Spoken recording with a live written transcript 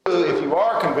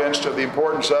convinced of the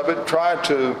importance of it, try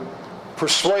to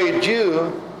persuade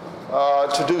you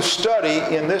to do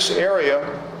study in this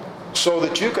area so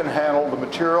that you can handle the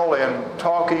material and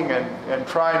talking and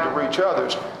trying to reach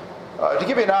others. To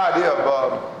give you an idea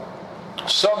of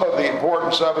some of the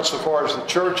importance of it so far as the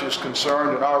church is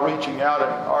concerned and our reaching out in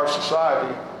our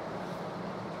society,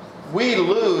 we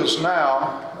lose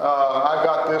now, I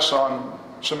got this on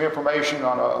some information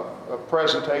on a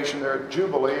presentation there at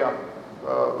Jubilee.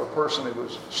 A person who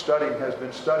was studying, has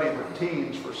been studying the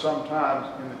teens for some time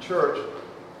in the church.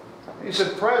 He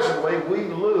said, presently we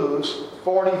lose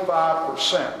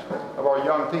 45% of our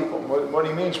young people. What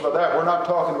he means by that, we're not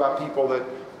talking about people that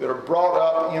are brought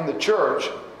up in the church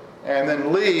and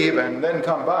then leave and then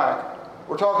come back.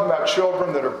 We're talking about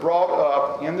children that are brought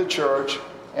up in the church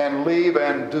and leave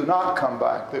and do not come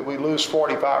back, that we lose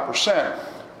 45%.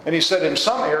 And he said in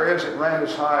some areas it ran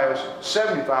as high as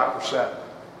 75%.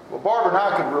 Well, Barbara and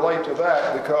I could relate to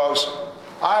that because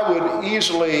I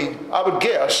would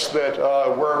guess that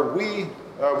where we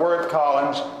were at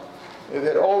Collins,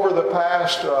 that over the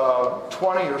past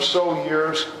 20 or so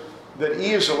years, that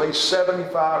easily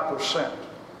 75%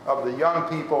 of the young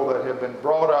people that have been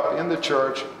brought up in the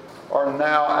church are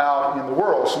now out in the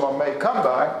world. Some of them may come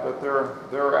back, but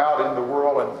they're out in the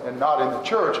world and not in the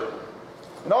church.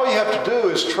 And all you have to do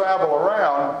is travel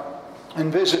around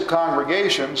and visit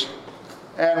congregations,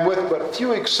 and with but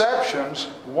few exceptions,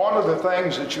 one of the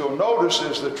things that you'll notice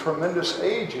is the tremendous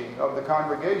aging of the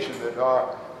congregation that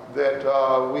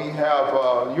we have.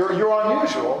 You're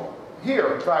unusual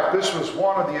here. In fact, this was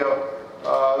one of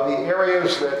the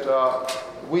areas that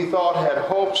we thought had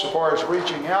hope so far as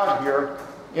reaching out here,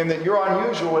 in that you're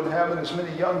unusual in having as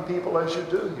many young people as you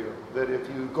do here. That if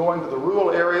you go into the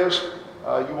rural areas,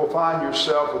 you will find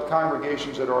yourself with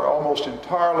congregations that are almost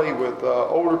entirely with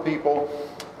older people,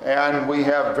 and we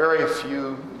have very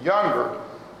few younger.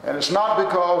 And it's not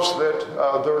because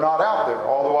that they're not out there,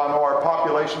 although I know our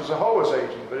population as a whole is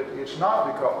aging, but it's not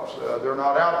because they're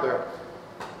not out there.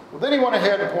 Well, then he went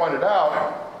ahead and pointed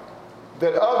out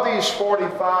that of these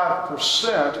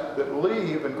 45% that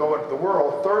leave and go into the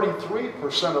world,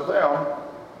 33% of them,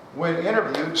 when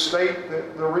interviewed, state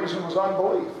that the reason was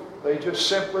unbelief. They just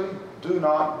simply do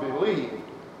not believe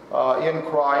in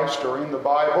Christ or in the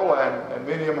Bible, and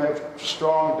many of them have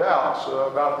strong doubts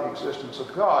about the existence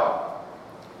of God.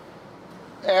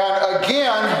 And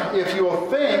again, if you'll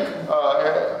think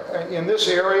in this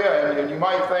area, and you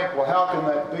might think, well, how can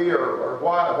that be, or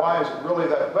why is it really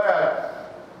that bad?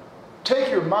 Take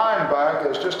your mind back,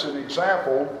 as just an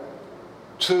example,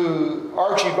 to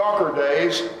Archie Bunker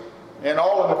days and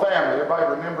All in the Family. Everybody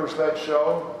remembers that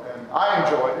show, and I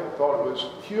enjoyed it, thought it was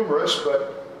humorous,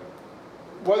 but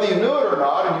whether you knew it or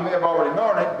not, and you may have already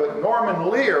known it, but Norman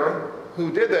Lear,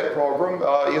 who did that program,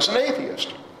 is an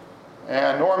atheist.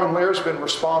 And Norman Lear's been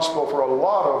responsible for a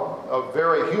lot of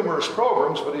very humorous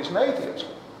programs, but he's an atheist.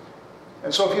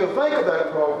 And so if you think of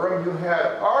that program, you had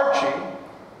Archie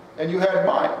and you had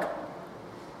Mike.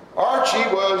 Archie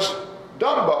was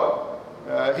Dumbo.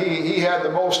 He had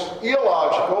the most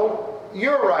illogical,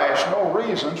 irrational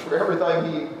reasons for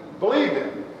everything he believed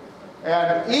in.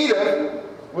 And Edith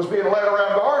was being led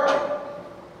around by Archie.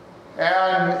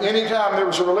 And anytime there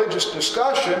was a religious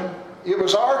discussion, it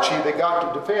was Archie that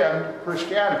got to defend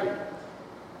Christianity.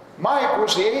 Mike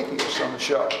was the atheist on the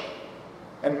show.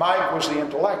 And Mike was the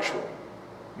intellectual.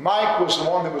 Mike was the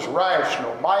one that was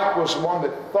rational. Mike was the one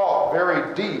that thought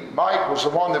very deep. Mike was the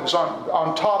one that was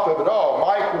on top of it all.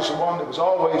 Mike was the one that was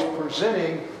always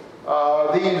presenting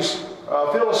these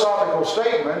philosophical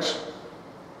statements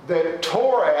that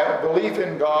tore at belief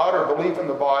in God or belief in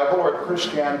the Bible or at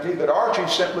Christianity that Archie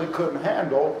simply couldn't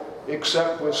handle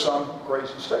except with some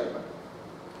crazy statement.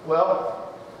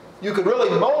 Well, you could really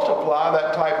multiply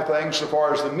that type of thing so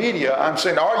far as the media. I'm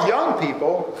saying our young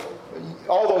people,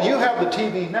 although you have the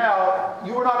TV now,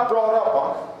 you were not brought up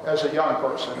on it as a young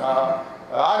person.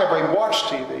 I never even watched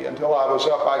TV until I was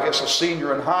up, I guess, a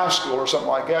senior in high school or something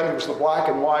like that. It was the black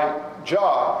and white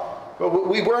job. But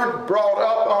we weren't brought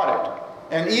up on it.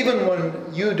 And even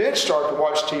when you did start to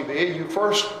watch TV, you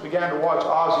first began to watch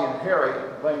Ozzie and Harry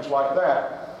and things like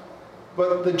that.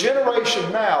 But the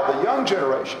generation now, the young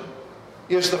generation,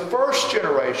 is the first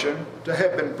generation to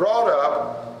have been brought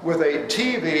up with a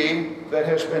TV that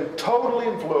has been totally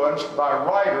influenced by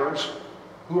writers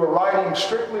who are writing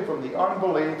strictly from the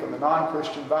unbelief and the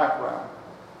non-Christian background.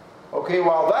 Okay,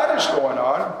 while that is going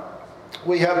on,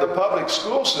 we have the public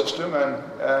school system,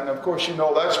 and of course you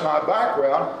know that's my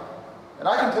background. And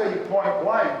I can tell you point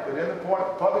blank that in the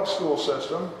public school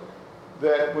system,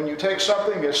 that when you take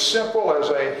something as simple as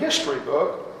a history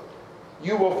book,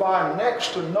 you will find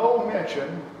next to no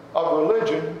mention of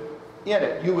religion in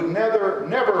it. You would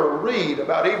never read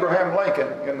about Abraham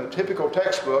Lincoln in the typical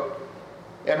textbook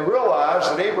and realize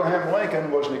that Abraham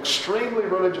Lincoln was an extremely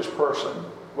religious person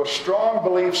with strong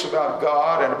beliefs about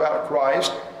God and about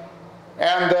Christ,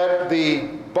 and that the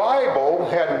Bible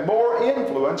had more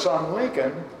influence on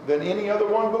Lincoln than any other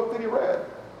one book that he read.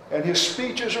 And his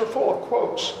speeches are full of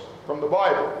quotes from the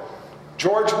Bible.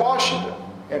 George Washington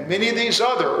and many of these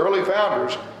other early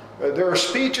founders, their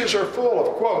speeches are full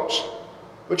of quotes,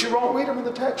 but you won't read them in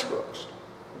the textbooks.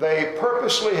 They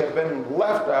purposely have been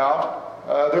left out.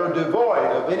 They're devoid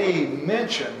of any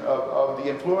mention of the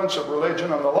influence of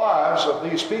religion on the lives of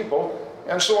these people.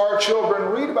 And so our children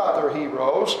read about their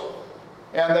heroes,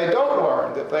 and they don't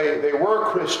learn that they were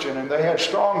Christian and they had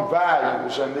strong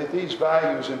values, and that these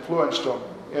values influenced them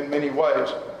in many ways.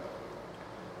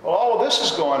 Well, all of this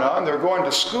is going on. They're going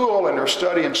to school and they're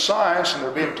studying science, and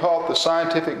they're being taught the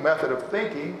scientific method of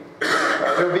thinking.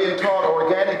 They're being taught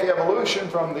organic evolution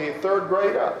from the 3rd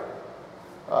grade up.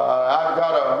 I've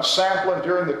got a sampling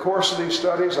during the course of these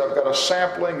studies. I've got a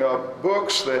sampling of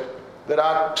books that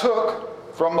I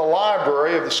took from the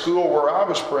library of the school where I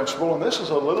was principal, and this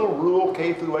is a little rural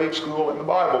K-8 school in the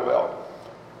Bible Belt.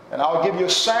 And I'll give you a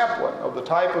sampling of the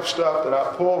type of stuff that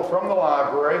I pulled from the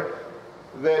library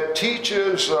that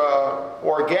teaches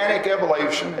organic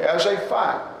evolution as a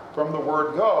fact from the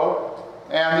word go.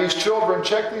 And these children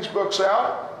check these books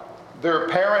out. Their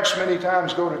parents many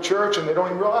times go to church and they don't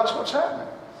even realize what's happening.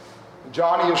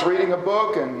 Johnny is reading a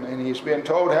book, and he's being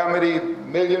told how many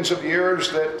millions of years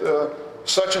that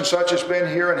such and such has been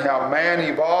here, and how man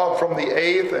evolved from the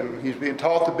 8th, and he's being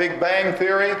taught the Big Bang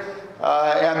Theory.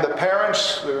 And the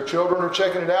parents, their children are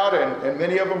checking it out, and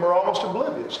many of them are almost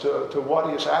oblivious to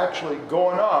what is actually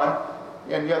going on,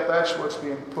 and yet that's what's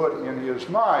being put in his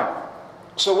mind.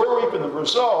 So we're reaping the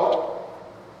result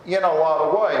in a lot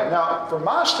of ways. Now, from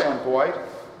my standpoint,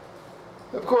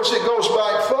 of course, it goes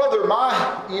back further.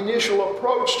 My initial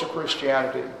approach to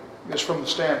Christianity is from the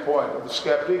standpoint of the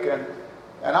skeptic, and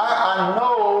I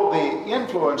know the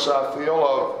influence I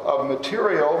feel of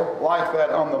material like that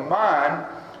on the mind,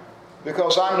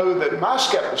 because I knew that my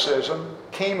skepticism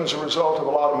came as a result of a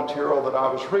lot of material that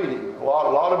I was reading. A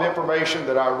lot of information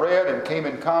that I read and came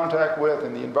in contact with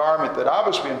in the environment that I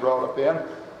was being brought up in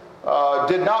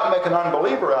did not make an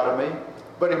unbeliever out of me,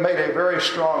 but it made a very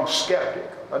strong skeptic,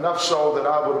 enough so that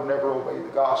I would have never obeyed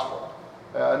the gospel.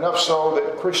 Enough so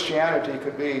that Christianity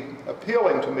could be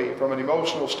appealing to me from an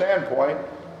emotional standpoint,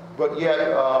 but yet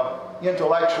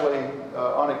intellectually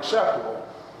unacceptable.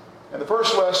 And the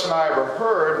first lesson I ever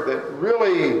heard that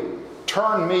really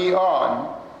turned me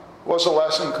on was a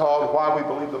lesson called Why We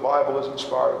Believe the Bible is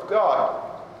Inspired of God.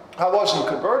 I wasn't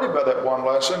converted by that one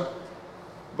lesson,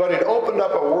 but it opened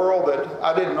up a world that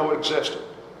I didn't know existed.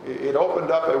 It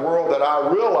opened up a world that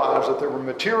I realized that there were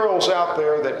materials out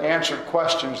there that answered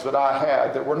questions that I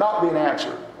had that were not being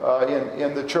answered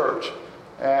in the church.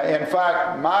 In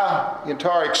fact, my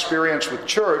entire experience with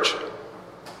church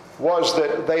was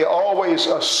that they always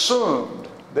assumed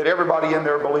that everybody in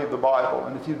there believed the Bible,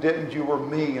 and if you didn't, you were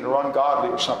mean or ungodly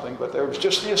or something. But there was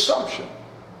just the assumption.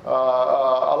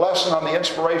 A lesson on the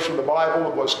inspiration of the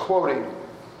Bible was quoting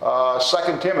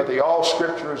 2 Timothy, all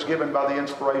Scripture is given by the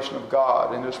inspiration of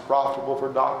God and is profitable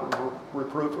for doctrine, for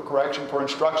reproof, for correction, for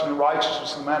instruction in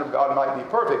righteousness, the man of God might be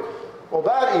perfect. Well,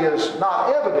 that is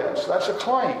not evidence. That's a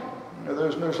claim.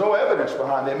 There's no evidence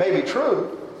behind it. It may be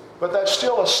true, but that's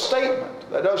still a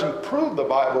statement. That doesn't prove the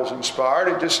Bible's inspired.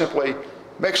 It just simply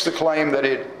makes the claim that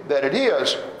it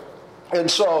is.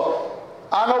 And so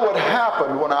I know what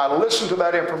happened when I listened to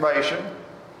that information,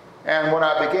 and when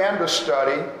I began to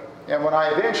study, and when I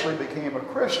eventually became a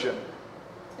Christian.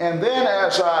 And then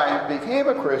as I became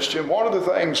a Christian, one of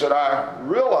the things that I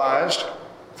realized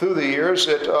through the years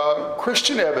that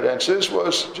Christian evidences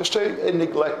was just a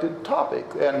neglected topic.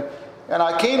 And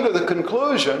I came to the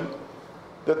conclusion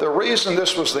that the reason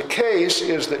this was the case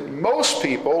is that most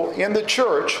people in the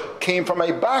church came from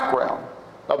a background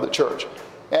of the church.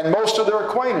 And most of their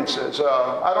acquaintances,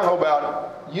 I don't know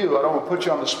about you, I don't want to put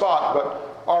you on the spot,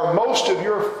 but are most of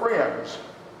your friends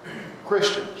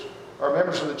Christians, are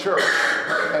members of the church?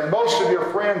 And most of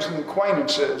your friends and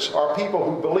acquaintances are people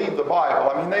who believe the Bible.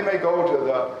 I mean, they may go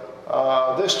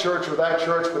to this church or that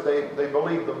church, but they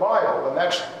believe the Bible. And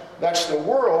that's the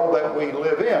world that we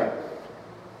live in.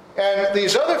 And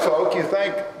these other folk, you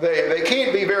think they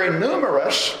can't be very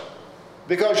numerous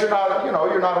because you're not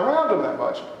around them that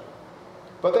much.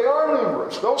 But they are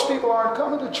numerous. Those people aren't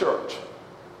coming to church.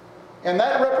 And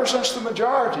that represents the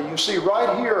majority. You see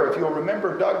right here, if you'll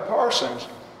remember Doug Parsons,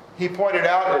 he pointed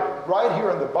out that right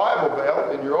here in the Bible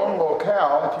Belt, in your own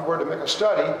locale, if you were to make a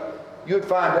study, you'd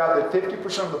find out that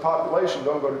 50% of the population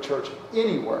don't go to church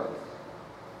anywhere.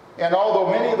 And although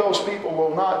many of those people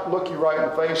will not look you right in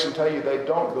the face and tell you they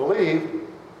don't believe,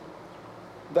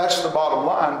 that's the bottom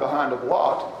line behind a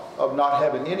lot of not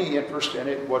having any interest in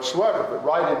it whatsoever. But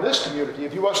right in this community,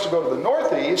 if you was to go to the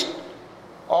Northeast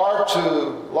or to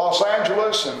Los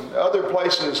Angeles and other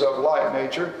places of like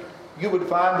nature, you would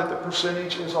find that the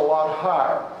percentage is a lot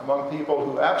higher among people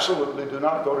who absolutely do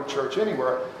not go to church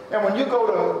anywhere. And when you go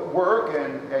to work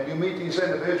and you meet these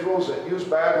individuals that use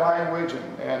bad language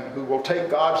and who will take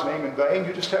God's name in vain,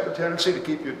 you just have a tendency to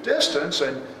keep your distance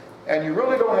and you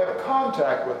really don't have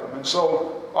contact with them. And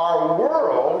so our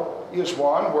world is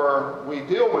one where we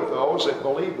deal with those that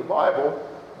believe the Bible,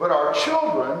 but our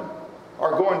children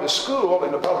are going to school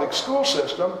in the public school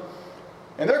system,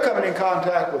 and they're coming in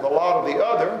contact with a lot of the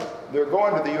other. They're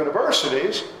going to the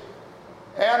universities,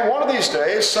 and one of these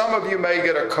days, some of you may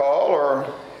get a call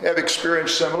or have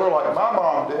experienced similar, like my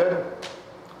mom did,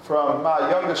 from my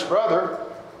youngest brother,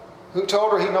 who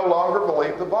told her he no longer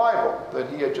believed the Bible, that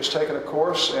he had just taken a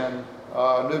course in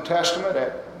New Testament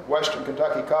at Western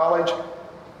Kentucky College,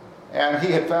 and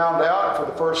he had found out for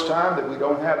the first time that we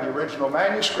don't have the original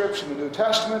manuscripts in the New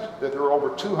Testament, that there are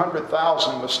over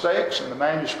 200,000 mistakes in the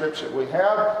manuscripts that we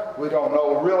have. We don't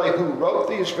know really who wrote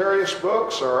these various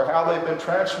books or how they've been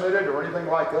transmitted or anything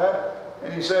like that.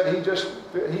 And he said he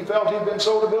felt he'd been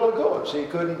sold a bill of goods. He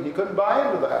couldn't buy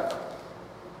into that.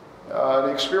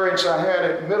 The experience I had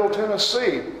at Middle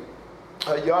Tennessee,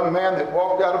 a young man that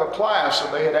walked out of a class,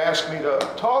 and they had asked me to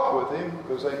talk with him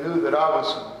because they knew that I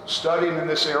was studying in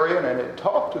this area and had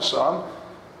talked to some.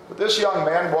 But this young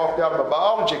man walked out of a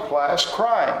biology class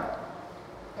crying.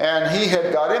 And he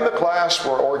had got in the class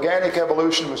where organic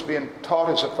evolution was being taught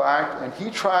as a fact, and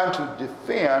he tried to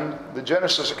defend the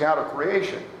Genesis account of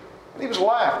creation. And he was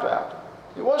laughed at.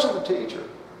 It wasn't the teacher.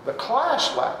 The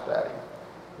class laughed at him,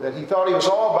 that he thought he was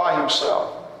all by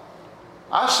himself.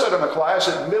 I sat in a class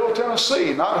at Middle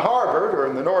Tennessee, not Harvard or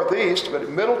in the Northeast, but at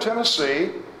Middle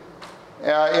Tennessee, in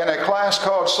a class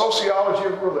called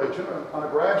Sociology of Religion on a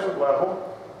graduate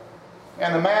level.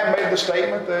 And the man made the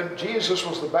statement that Jesus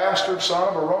was the bastard son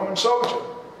of a Roman soldier.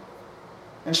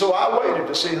 And so I waited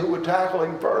to see who would tackle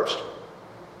him first.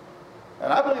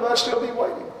 And I believe I'd still be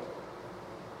waiting.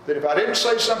 That if I didn't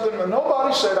say something that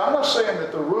nobody said, I'm not saying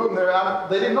that the room there,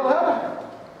 they didn't know how to handle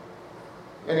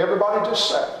it. And everybody just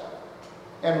sat.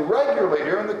 And regularly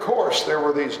during the course, there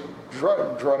were these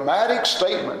dramatic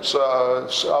statements of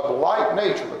like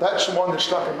nature. But that's the one that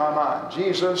stuck in my mind.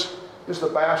 Jesus is the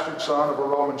bastard son of a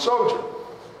Roman soldier.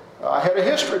 I had a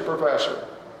history professor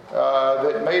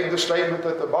that made the statement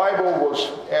that the Bible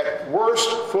was at worst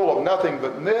full of nothing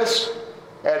but myths.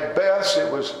 At best,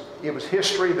 it was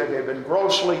history that had been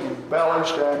grossly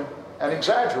embellished and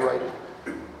exaggerated.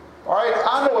 All right,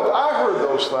 I know if I heard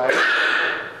those things,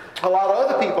 a lot of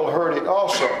other people heard it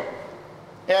also.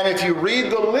 And if you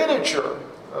read the literature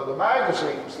of the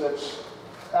magazines that's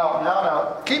out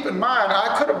now, keep in mind,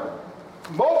 I could have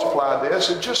multiplied this.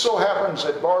 It just so happens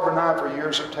that Barbara and I for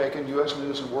years have taken U.S.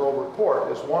 News and World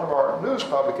Report as one of our news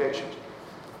publications.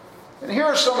 And here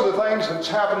are some of the things that's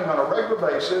happening on a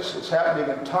regular basis. It's happening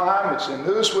in Time, it's in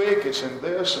Newsweek, it's in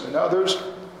this and in others.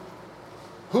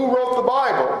 Who wrote the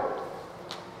Bible?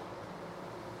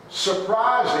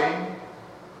 Surprising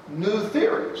new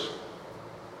theories.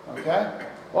 Okay?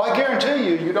 Well, I guarantee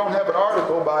you, you don't have an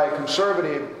article by a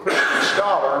conservative Christian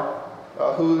scholar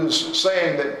who's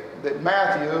saying that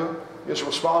Matthew is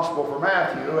responsible for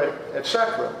Matthew,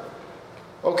 etc.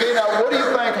 Okay, now what do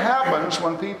you think happens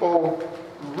when people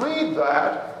read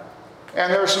that?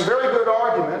 And there are some very good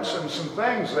arguments and some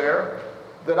things there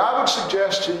that I would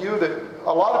suggest to you that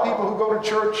a lot of people who go to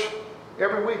church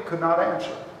every week could not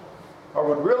answer, or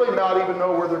would really not even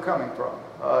know where they're coming from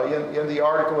in the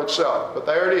article itself. But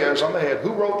there it is on the head.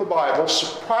 Who wrote the Bible?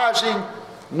 Surprising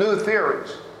new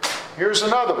theories. Here's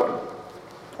another one.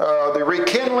 The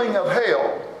rekindling of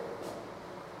hell.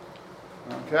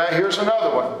 Okay, here's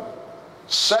another one.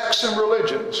 Sex and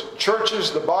religions.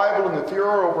 Churches, the Bible, and the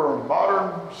furor over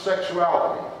modern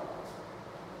sexuality.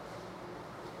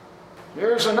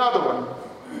 Here's another one.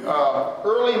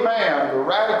 Early man, the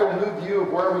radical new view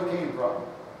of where we came from.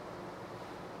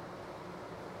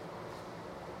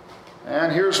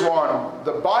 And here's one.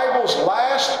 The Bible's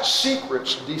last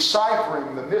secrets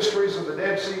deciphering the mysteries of the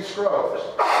Dead Sea Scrolls.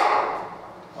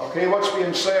 Okay, what's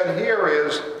being said here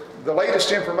is the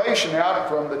latest information out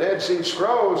from the Dead Sea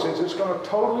Scrolls is it's going to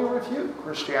totally refute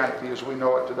Christianity as we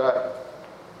know it today.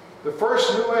 The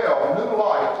first Noel, new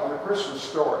light on the Christmas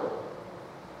story.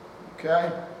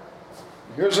 Okay?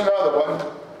 Here's another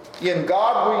one. In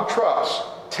God we trust,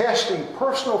 testing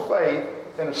personal faith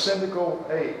in a cynical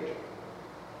age.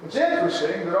 It's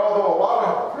interesting that although a lot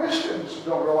of Christians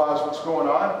don't realize what's going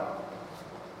on,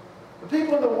 the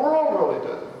people in the world really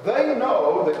do. They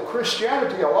know that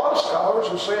Christianity, a lot of scholars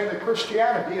are saying that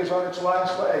Christianity is on its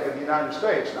last leg in the United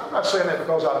States. Now, I'm not saying that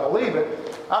because I believe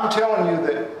it. I'm telling you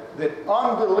that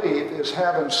unbelief is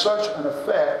having such an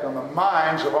effect on the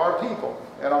minds of our people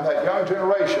and on that young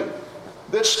generation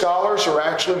that scholars are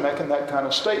actually making that kind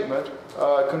of statement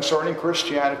concerning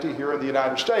Christianity here in the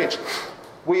United States.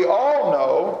 We all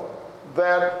know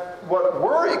that what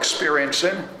we're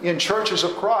experiencing in churches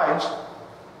of Christ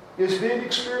is being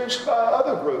experienced by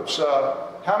other groups.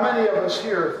 How many of us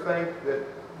here think that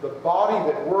the body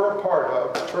that we're a part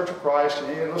of, the Church of Christ,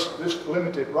 and let's just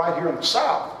limit it right here in the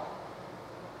South,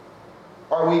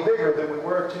 are we bigger than we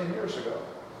were 10 years ago?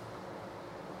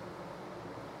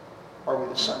 Are we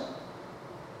the same?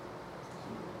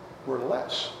 We're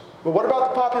less. But what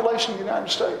about the population of the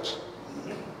United States?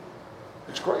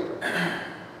 It's greater.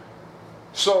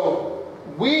 So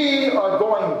we are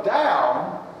going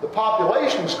down, the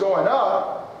population is going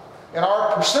up, and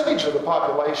our percentage of the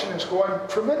population is going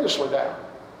tremendously down.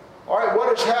 All right,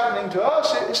 what is happening to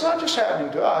us? It's not just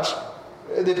happening to us.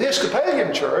 The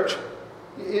Episcopalian Church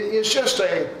is just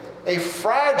a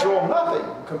fragile nothing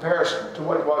in comparison to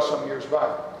what it was some years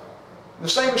back. The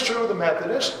same is true of the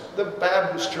Methodist, the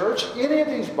Baptist Church, any of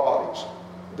these bodies.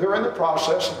 They're in the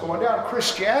process of going down.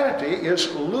 Christianity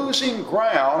is losing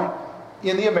ground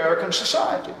in the American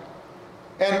society.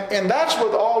 And that's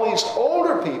with all these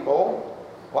older people,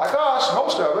 like us,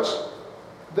 most of us,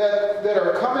 that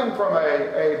are coming from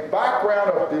a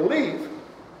background of belief.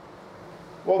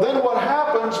 Well, then what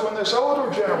happens when this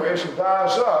older generation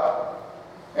dies up,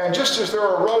 and just as there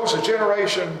arose a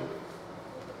generation,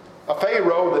 a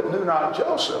Pharaoh that knew not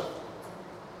Joseph,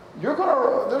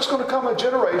 there's going to come a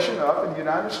generation up in the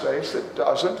United States that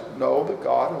doesn't know the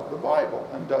God of the Bible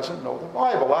and doesn't know the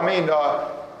Bible. I mean,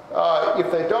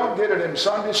 if they don't get it in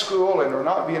Sunday school and they're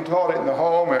not being taught it in the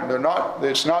home and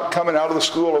it's not coming out of the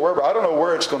school or wherever, I don't know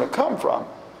where it's going to come from.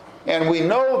 And we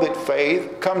know that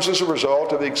faith comes as a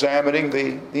result of examining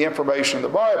the information in the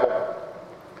Bible.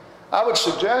 I would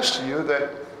suggest to you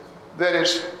that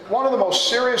it's one of the most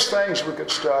serious things we could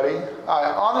study. I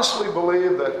honestly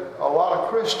believe that a lot of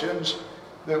Christians,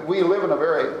 that we live in a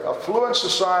very affluent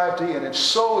society, and it's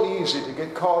so easy to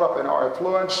get caught up in our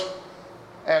affluence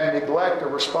and neglect the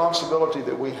responsibility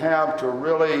that we have to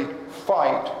really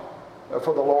fight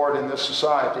for the Lord in this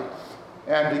society.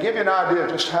 And to give you an idea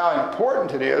of just how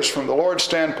important it is from the Lord's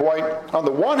standpoint, on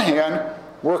the one hand,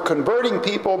 we're converting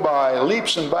people by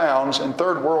leaps and bounds in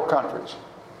third world countries.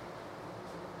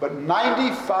 But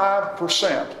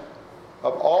 95%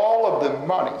 of all of the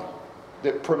money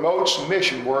that promotes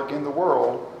mission work in the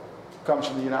world comes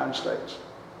from the United States.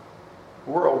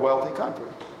 We're a wealthy country.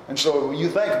 And so you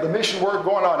think of the mission work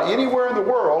going on anywhere in the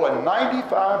world, and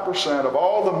 95% of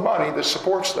all the money that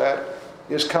supports that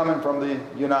is coming from the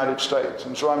United States.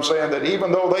 And so I'm saying that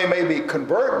even though they may be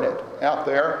converting it out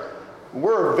there,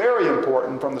 we're very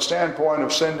important from the standpoint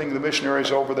of sending the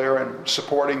missionaries over there and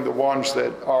supporting the ones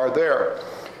that are there.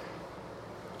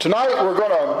 Tonight we're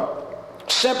going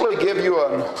to simply give you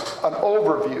an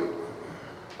overview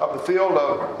of the field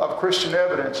of Christian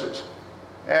evidences.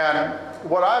 And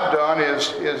what I've done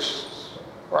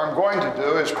or I'm going to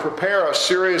do, is prepare a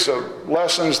series of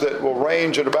lessons that will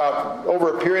range at about,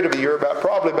 over a period of a year,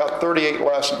 probably about 38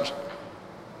 lessons.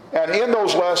 And in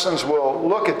those lessons we'll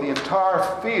look at the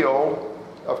entire field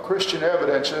of Christian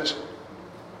evidences.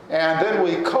 And then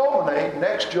we culminate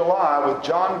next July with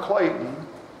John Clayton,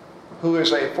 who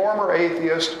is a former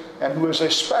atheist and who is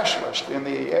a specialist in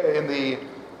the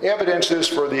evidences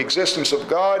for the existence of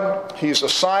God. He's a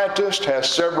scientist, has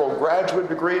several graduate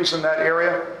degrees in that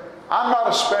area. I'm not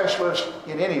a specialist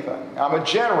in anything. I'm a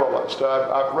generalist.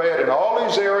 I've read in all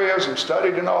these areas and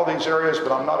studied in all these areas,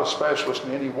 but I'm not a specialist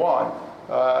in any one.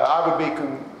 I would be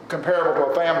comparable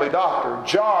to a family doctor.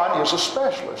 John is a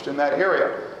specialist in that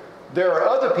area. There are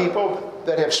other people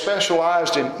that have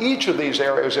specialized in each of these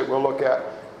areas that we'll look at.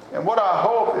 And what I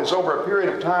hope is over a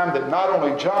period of time that not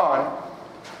only John,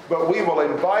 but we will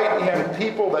invite in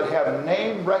people that have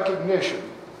name recognition.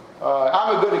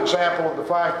 I'm a good example of the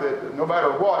fact that no matter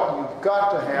what, you've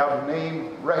got to have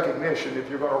name recognition if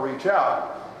you're going to reach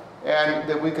out. And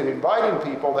that we could invite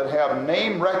in people that have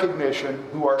name recognition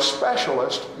who are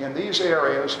specialists in these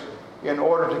areas in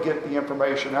order to get the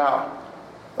information out.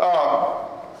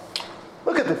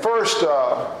 Look at the first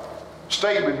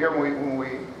statement here when we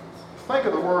think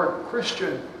of the word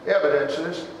Christian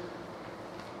evidences.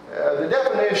 The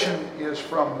definition is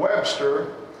from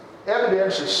Webster.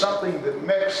 Evidence is something that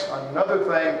makes another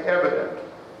thing evident.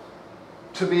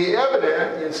 to be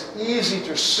evident is easy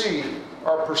to see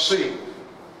or perceive.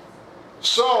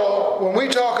 So when we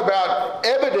talk about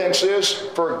evidences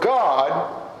for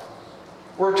God,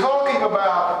 we're talking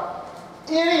about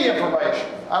any information,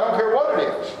 I don't care what it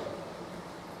is,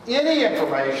 any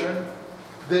information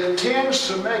that tends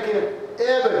to make it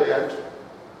evident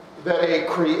that a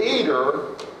creator,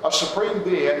 a supreme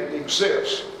being,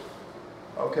 exists.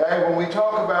 Okay, when we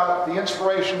talk about the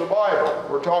inspiration of the Bible,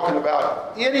 we're talking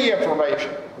about any information,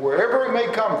 wherever it may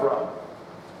come from,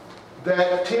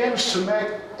 that tends to make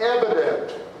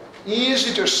evident,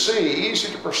 easy to see,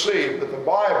 easy to perceive that the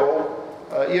Bible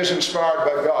is inspired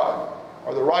by God,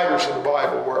 or the writers of the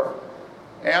Bible were.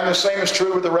 And the same is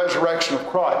true with the resurrection of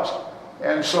Christ.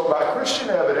 And so by Christian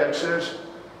evidences,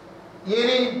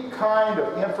 any kind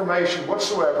of information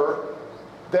whatsoever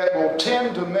that will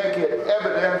tend to make it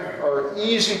evident or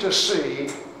easy to see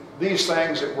these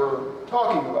things that we're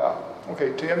talking about.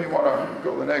 Okay, Tim, you want to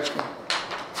go to the next one?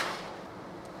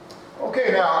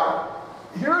 Okay, now,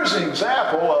 here's an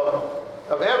example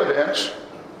of evidence.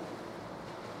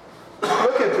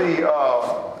 Look at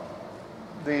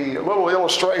the little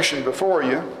illustration before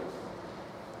you.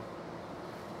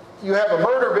 You have a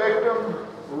murder victim,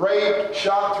 raped,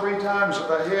 shot 3 times in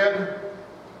the head,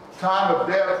 time of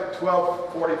death,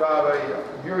 12:45 a.m.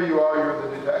 Here you are, you're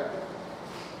the detective.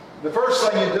 The first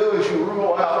thing you do is you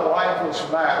rule out lifeless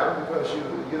matter, because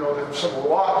you know there's some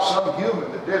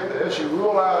human that did this. You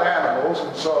rule out animals,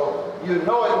 and so you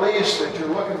know at least that you're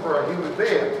looking for a human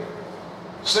being.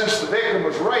 Since the victim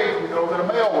was raped, you know that a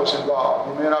male was involved.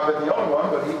 He may not have been the only one,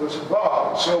 but he was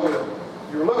involved. So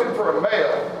you're looking for a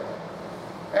male.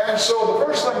 And so the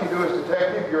first thing you do as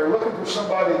detective, you're looking for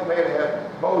somebody that may have had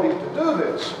motive to do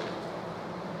this.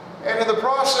 And in the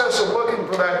process of looking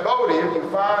for that motive, you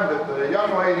find that the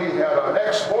young lady had an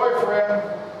ex-boyfriend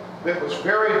that was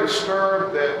very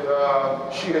disturbed that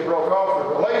she had broke off the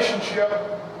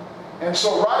relationship. And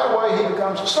so right away he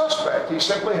becomes a suspect. He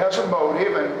simply has a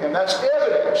motive, and that's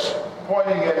evidence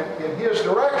pointing in his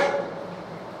direction.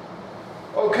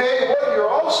 Okay, what you're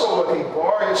also looking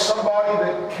for is somebody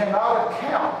that cannot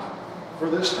account for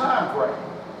this time frame.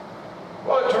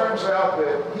 Well, it turns out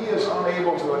that he is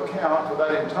unable to account for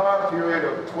that entire period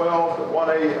of 12 to 1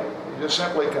 a.m. He just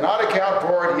simply cannot account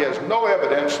for it. He has no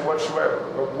evidence whatsoever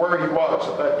of where he was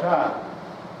at that time.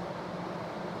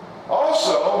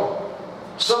 Also,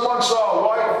 someone saw a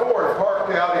white Ford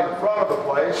parked out in front of the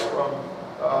place from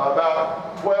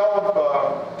about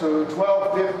 12 to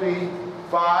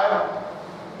 12:55.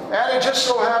 And it just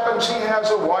so happens he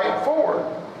has a white Ford.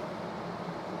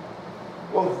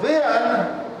 Well,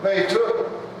 then they took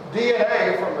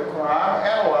DNA from the crime,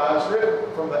 analyzed it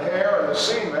from the hair and the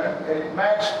semen, and it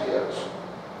matched his.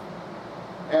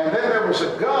 And then there was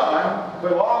a gun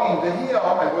belonging to him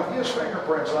and with his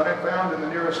fingerprints on it found in the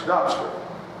nearest dumpster.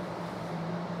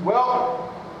 Well,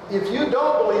 if you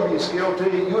don't believe he's guilty,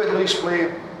 you at least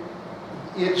believe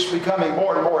it's becoming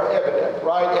more and more evident,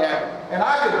 right? And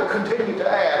I could continue to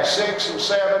add 6 and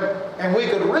 7, and we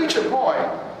could reach a point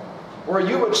where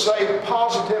you would say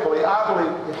positively, I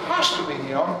believe it has to be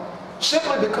him,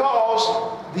 simply because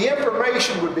the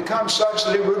information would become such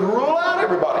that it would rule out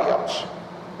everybody else.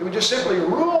 It would just simply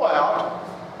rule out,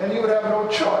 and you would have no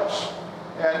choice.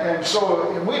 And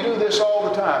so we do this all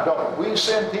the time, don't we? We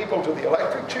send people to the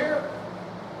electric chair.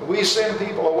 We send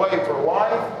people away for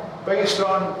life based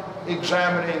on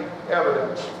examining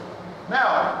evidence.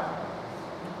 Now,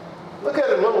 look at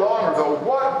it a little longer though.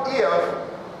 What if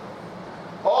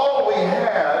all we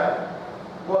had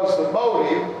was the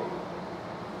motive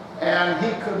and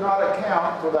he could not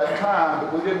account for that time,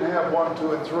 but we didn't have 1,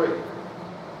 2, and 3?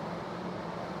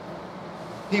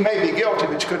 He may be guilty,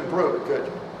 but you couldn't prove it, could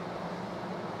you?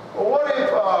 Well, what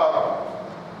if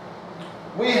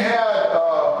we had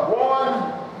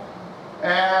 1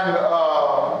 and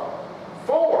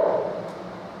 4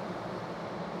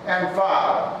 and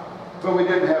 5, but we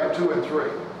didn't have 2 and 3?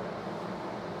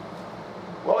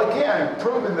 Well, again,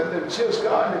 proving that it was his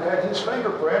gun, it had his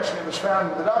fingerprints, and it was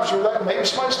found in the dumpster, that maybe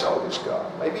somebody stole his gun.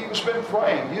 Maybe he was been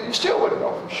framed. You still wouldn't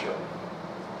know for sure.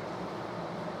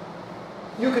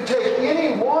 You could take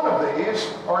any one of these,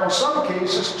 or in some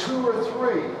cases 2 or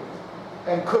 3,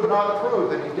 and could not prove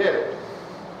that he did it.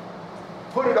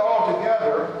 Put it all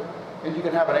together, and you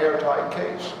can have an airtight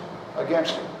case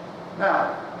against him.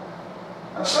 Now,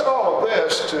 I said all of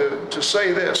this to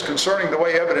say this concerning the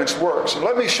way evidence works. And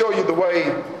let me show you the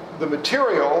way the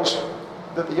materials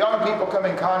that the young people come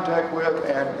in contact with,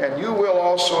 and you will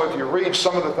also if you read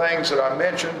some of the things that I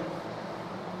mentioned.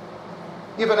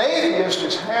 If an atheist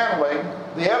is handling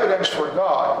the evidence for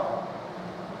God,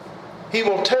 he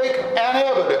will take an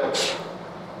evidence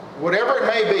whatever it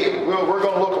may be. We're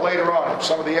going to look later on at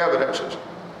some of the evidences.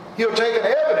 He'll take an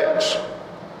evidence,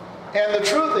 and the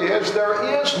truth is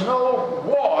there is no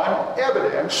one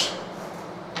evidence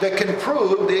that can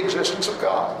prove the existence of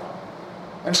God.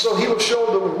 And so he will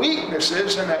show the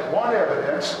weaknesses in that one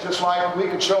evidence, just like we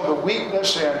could show the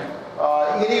weakness in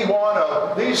any one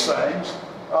of these things.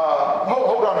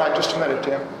 Hold on just a minute,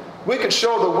 Tim. We could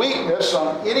show the weakness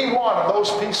on any one of those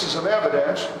pieces of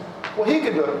evidence. Well, he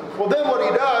could do it. Well, then what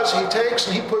he does, he takes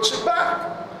and he puts it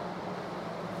back.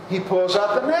 He pulls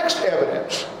out the next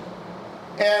evidence.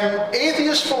 And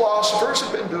atheist philosophers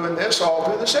have been doing this all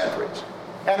through the centuries.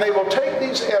 And they will take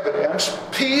these evidence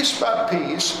piece by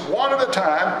piece, one at a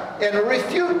time, and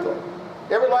refute them.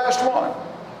 Every last one.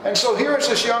 And so here's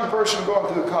this young person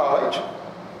going through college.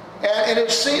 And it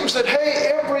seems that,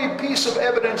 hey, every piece of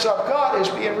evidence I've got is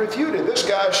being refuted. This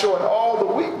guy's showing all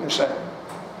the weakness in it.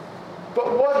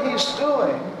 But what he's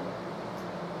doing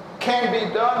can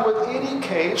be done with any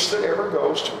case that ever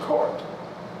goes to court.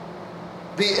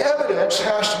 The evidence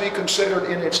has to be considered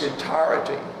in its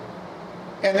entirety.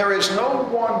 And there is no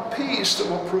one piece that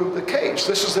will prove the case.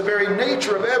 This is the very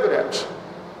nature of evidence.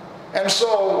 And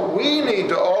so we need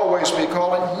to always be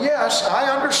calling, yes,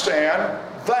 I understand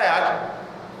that.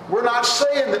 We're not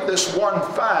saying that this one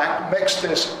fact makes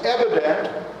this evident.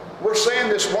 We're saying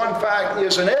this one fact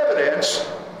is an evidence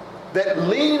that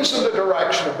leans in the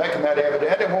direction of making that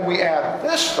evident. And when we add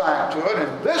this fact to it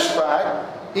and this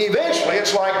fact, eventually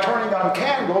it's like turning on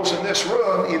candles in this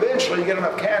room. Eventually you get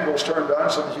enough candles turned on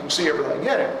so that you can see everything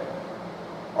in it.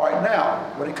 All right, now,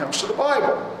 when it comes to the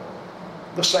Bible,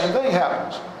 the same thing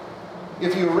happens.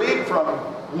 If you read from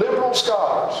liberal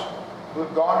scholars who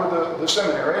have gone to the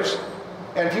seminaries,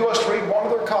 and if you was to read one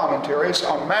of their commentaries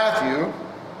on Matthew,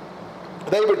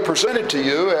 they would present it to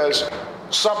you as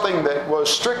something that was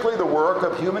strictly the work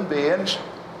of human beings,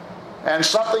 and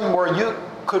something where you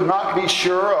could not be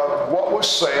sure of what was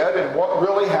said and what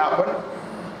really happened.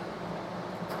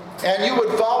 And you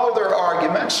would follow their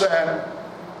arguments,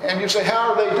 and you say,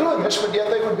 how are they doing this? But yet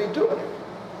they would be doing it.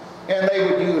 And they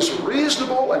would use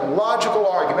reasonable and logical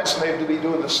arguments, and they would be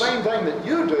doing the same thing that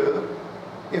you do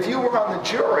if you were on the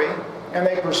jury and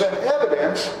they present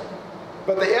evidence,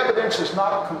 but the evidence is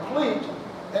not complete.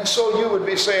 And so you would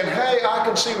be saying, hey, I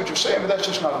can see what you're saying, but that's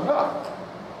just not enough.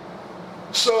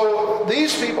 So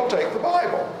these people take the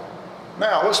Bible.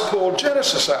 Now let's pull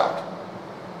Genesis out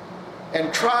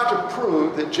and try to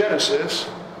prove that Genesis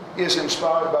is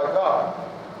inspired by God.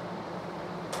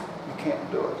 You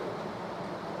can't do it.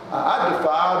 I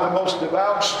defy the most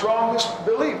devout, strongest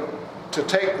believer to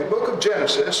take the book of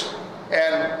Genesis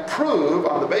and prove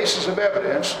on the basis of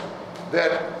evidence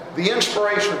that the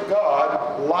inspiration of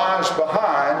God lies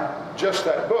behind just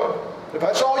that book. If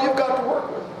that's all you've got to work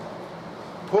with,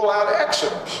 pull out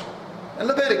Exodus and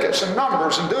Leviticus and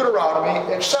Numbers and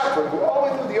Deuteronomy, etc. Go all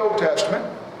the way through the Old Testament.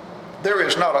 There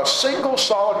is not a single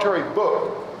solitary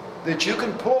book that you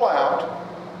can pull out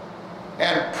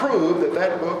and prove that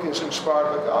that book is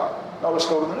inspired by God. Now let's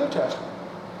go to the New Testament.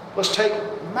 Let's take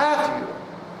Matthew.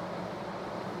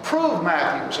 Prove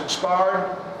Matthew is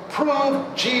inspired.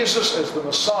 Prove Jesus as the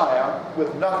Messiah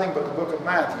with nothing but the book of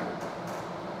Matthew.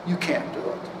 You can't do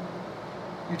it.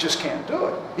 You just can't do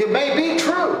it. It may be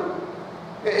true.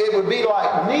 It would be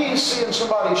like me seeing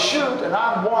somebody shoot and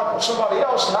I'm somebody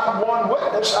else and I'm one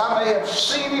witness. I may have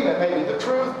seen him, it may be the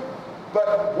truth,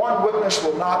 but one witness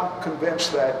will not convince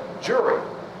that jury.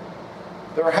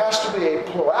 There has to be a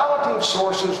plurality of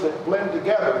sources that blend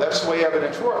together. That's the way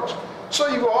evidence works. So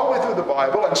you go all the way through the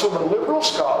Bible, and so the liberal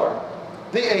scholar,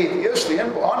 the atheist, the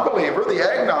unbeliever, the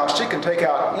agnostic can take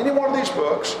out any one of these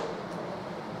books,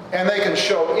 and they can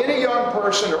show any young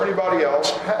person or anybody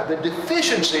else the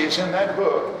deficiencies in that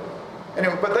book.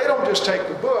 But they don't just take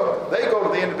the book, they go to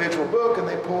the individual book and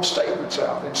they pull statements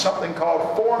out in something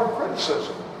called form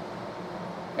criticism.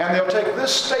 And they'll take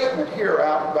this statement here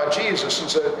out by Jesus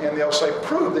and they'll say,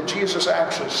 prove that Jesus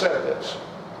actually said this.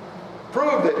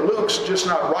 Prove that Luke's just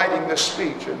not writing this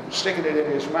speech and sticking it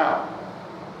in his mouth.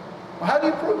 Well, how do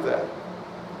you prove that?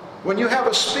 When you have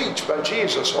a speech by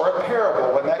Jesus or a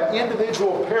parable and that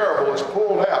individual parable is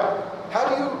pulled out,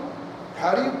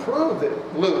 how do you prove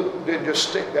that Luke didn't just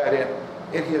stick that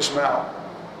in his mouth?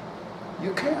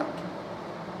 You can't.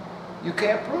 You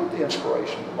can't prove the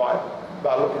inspiration of the Bible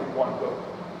by looking at one book.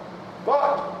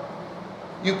 But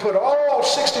you put all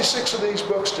 66 of these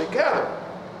books together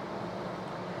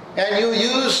and you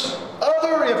use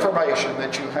other information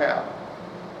that you have.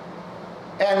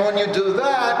 And when you do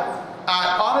that,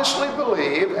 I honestly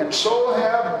believe, and so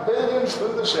have billions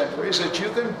through the centuries, that you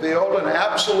can build an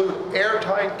absolute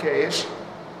airtight case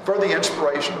for the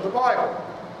inspiration of the Bible.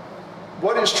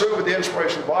 what is true with the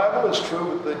inspiration of the Bible is true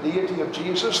with the deity of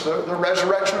Jesus, the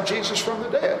resurrection of Jesus from the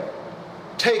dead.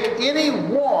 Take any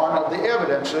one of the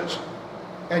evidences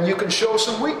and you can show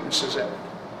some weaknesses in it.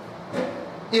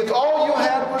 If all you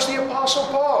had was the Apostle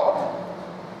Paul,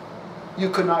 you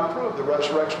could not prove the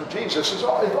resurrection of Jesus. If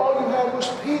all you had was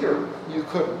Peter, you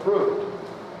couldn't prove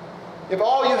it. If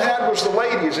all you had was the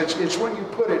ladies, it's when you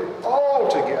put it all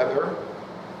together,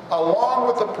 along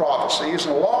with the prophecies,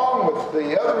 and along with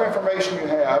the other information you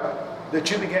have,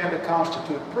 that you began to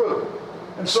constitute proof.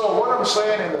 And so what I'm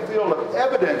saying in the field of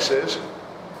evidences,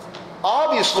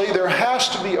 obviously there has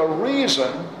to be a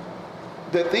reason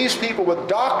that these people with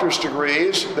doctor's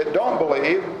degrees that don't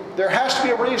believe, there has to be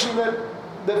a reason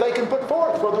that they can put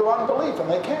forth for their unbelief, and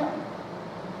they can.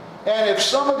 And if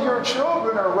some of your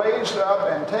children are raised up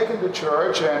and taken to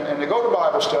church and they go to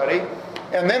Bible study,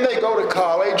 and then they go to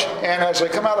college, and as they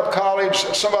come out of college,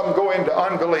 some of them go into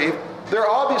unbelief, there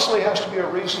obviously has to be a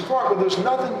reason for it, but there's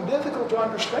nothing difficult to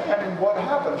understand in what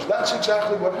happens. That's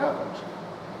exactly what happens.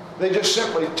 They just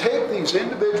simply take these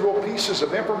individual pieces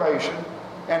of information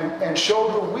and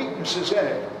show the weaknesses in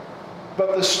it.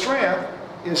 But the strength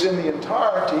is in the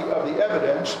entirety of the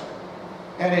evidence,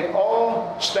 and it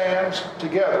all stands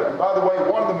together. And by the way,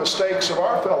 one of the mistakes of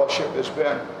our fellowship has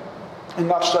been in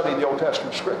not studying the Old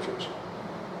Testament Scriptures.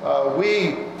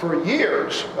 We, for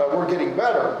years, we're getting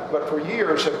better, but for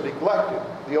years have neglected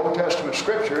the Old Testament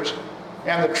Scriptures.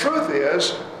 And the truth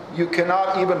is, you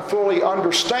cannot even fully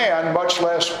understand, much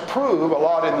less prove a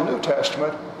lot in the New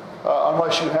Testament,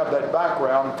 unless you have that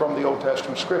background from the Old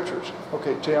Testament Scriptures.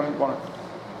 Okay, Tim, you want to...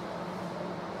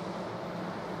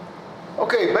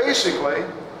 Okay, basically,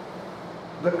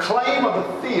 the claim of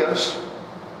the theist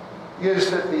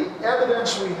is that the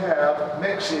evidence we have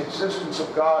makes the existence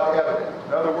of God evident.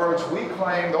 In other words, we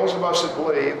claim, those of us that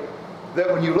believe,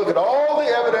 that when you look at all the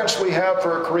evidence we have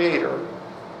for a creator,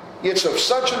 it's of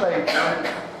such a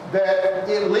nature that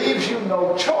it leaves you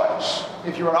no choice,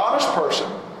 if you're an honest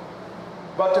person,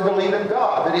 but to believe in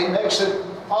God, that it makes it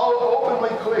all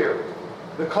openly clear.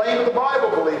 The claim of the Bible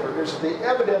believer is that the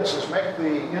evidences make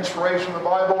the inspiration of the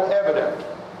Bible evident.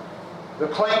 The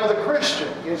claim of the Christian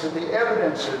is that the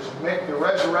evidences make the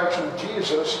resurrection of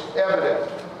Jesus evident.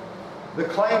 The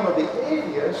claim of the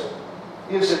atheist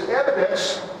is that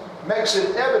evidence makes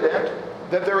it evident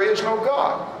that there is no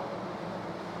God.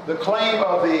 The claim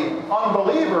of the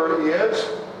unbeliever is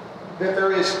that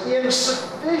there is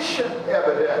insufficient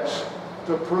evidence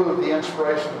to prove the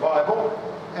inspiration of the Bible.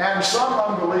 And some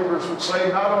unbelievers would say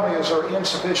not only is there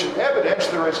insufficient evidence,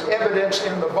 there is evidence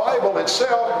in the Bible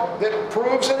itself that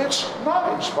proves that it's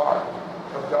not inspired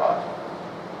of God.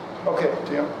 Okay,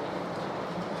 Tim.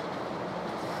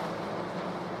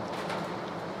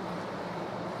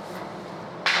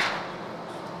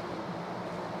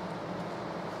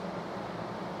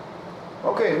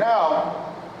 Okay,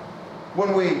 now,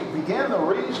 when we began the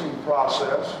reasoning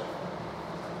process,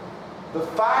 the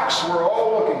facts we're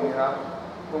all looking at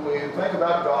when we think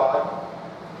about God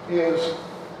is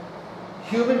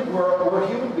we're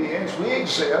human beings, we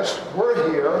exist,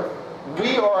 we're here,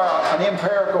 we are an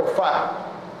empirical fact.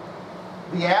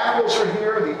 The animals are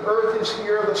here, the earth is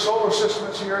here, the solar system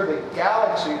is here, the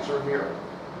galaxies are here.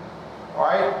 All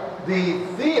right? The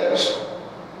theist,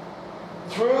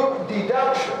 through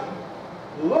deduction,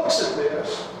 looks at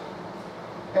this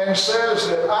and says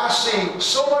that I see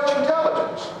so much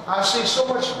intelligence, I see so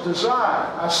much design,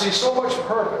 I see so much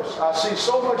purpose, I see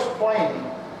so much planning,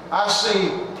 I see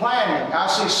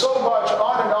so much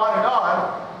on and on and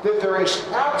on, that there is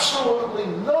absolutely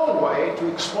no way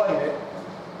to explain it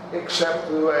except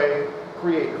through a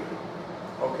creator.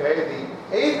 Okay,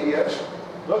 the atheist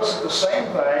looks at the same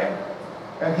thing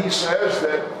and he says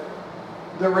that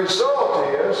the result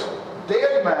is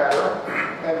dead matter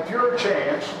and pure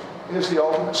chance is the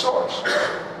ultimate source.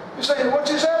 You say,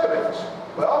 what's his evidence?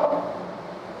 Well,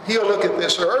 he'll look at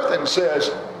this earth and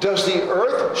says, does the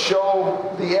earth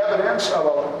show the evidence of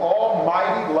an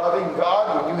almighty, loving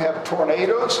God when you have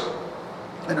tornadoes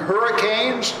and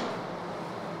hurricanes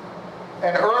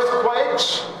and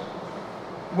earthquakes,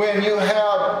 when you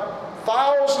have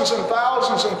thousands and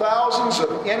thousands and thousands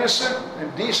of innocent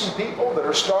and decent people that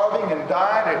are starving and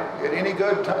dying at any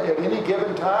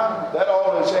given time? That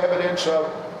all is evidence of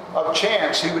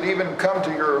chance. He would even come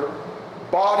to your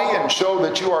body and show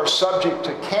that you are subject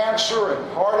to cancer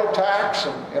and heart attacks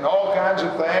and all kinds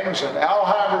of things, and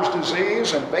Alzheimer's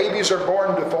disease, and babies are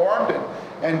born deformed.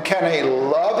 And can a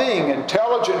loving,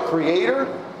 intelligent creator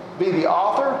be the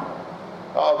author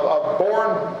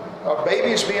of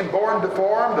babies being born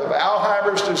deformed, of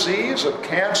Alzheimer's disease, of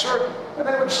cancer? And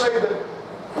they would say that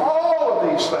all of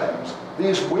these things,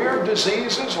 these weird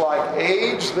diseases like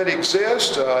AIDS that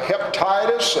exist,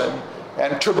 hepatitis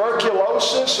and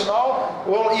tuberculosis and all.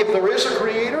 Well, if there is a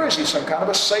creator, is he some kind of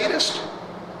a sadist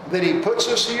that he puts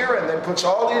us here and then puts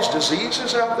all these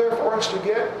diseases out there for us to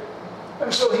get?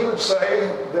 And so he would say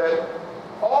that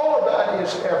all of that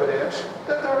is evidence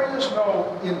that there is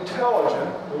no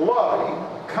intelligent,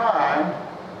 loving, kind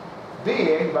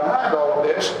being behind all of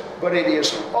this, but it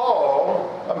is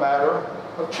all a matter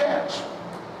of chance.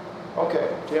 Okay,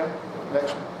 Tim,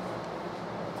 next one.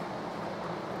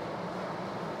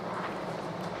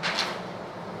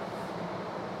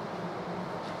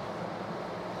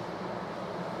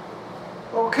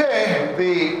 Okay,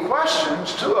 the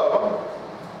questions, two of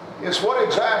them, is what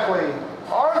exactly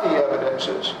are the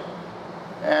evidences?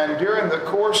 And during the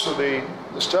course of the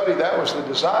study, that was the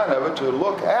design of it, to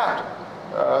look at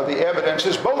the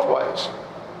evidences both ways.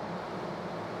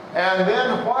 And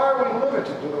then why are we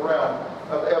limited to the realm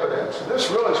of evidence? This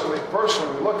really is the first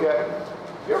one we look at.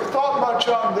 You ever thought much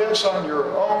on this on your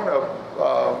own?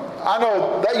 I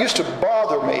know that used to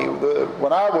bother me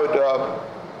when I would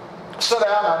sit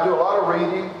down and I'd do a lot of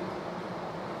reading.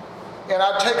 And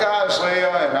I'd take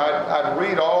Isaiah and I'd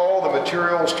read all the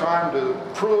materials trying to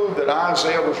prove that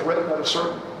Isaiah was written at a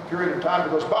certain period of time.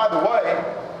 Because, by the way,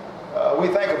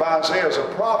 we think of Isaiah as a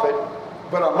prophet,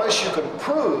 but unless you can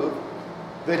prove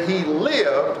that he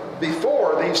lived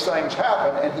before these things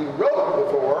happened and he wrote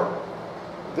before,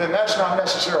 then that's not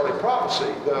necessarily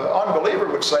prophecy. The unbeliever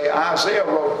would say Isaiah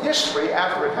wrote history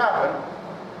after it happened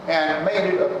and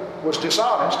was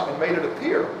dishonest and made it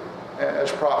appear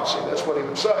as prophecy. That's what he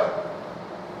would say.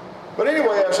 But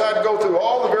anyway, as I'd go through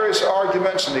all the various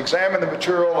arguments and examine the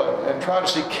material and try to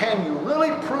see, can you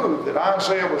really prove that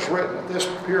Isaiah was written at this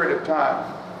period of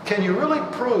time? Can you really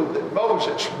prove that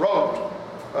Moses wrote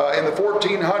in the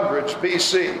 1400s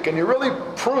BC? Can you really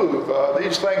prove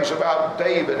these things about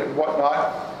David and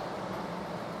whatnot?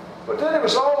 But then it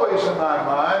was always in my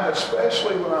mind,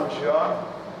 especially when I was young,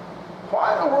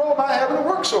 why in the world am I having to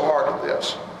work so hard at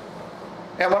this?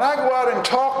 And when I go out and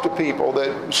talk to people,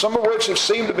 that some of which have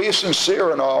seemed to be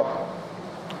sincere and all,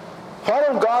 why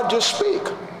don't God just speak?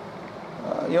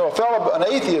 A fellow, an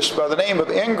atheist by the name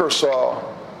of Ingersoll,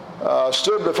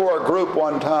 stood before a group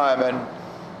one time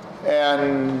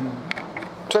and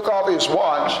took off his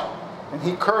watch and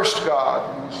he cursed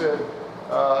God. And he said,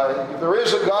 if there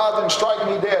is a God, then strike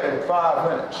me dead in 5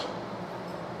 minutes.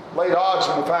 Laid odds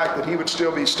on the fact that he would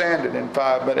still be standing in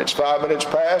 5 minutes. 5 minutes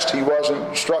passed, he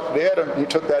wasn't struck dead, and he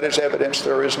took that as evidence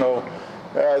there is no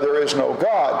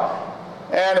God.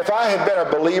 And if I had been a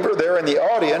believer there in the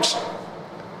audience,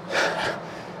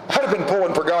 I'd have been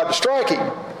pulling for God to strike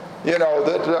him.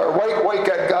 Wake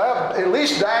that guy up, at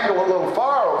least dangle a little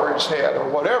fire over his head or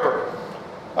whatever.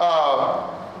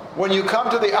 When you come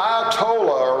to the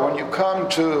Ayatollah or when you come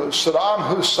to Saddam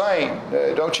Hussein,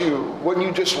 wouldn't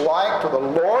you just like for the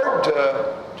Lord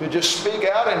to just speak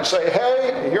out and say,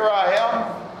 hey, here I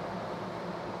am?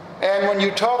 And when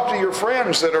you talk to your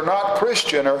friends that are not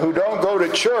Christian or who don't go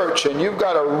to church and you've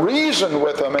got to reason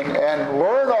with them and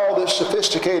learn all this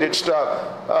sophisticated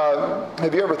stuff,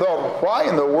 have you ever thought, why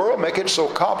in the world make it so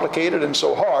complicated and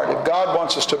so hard? If God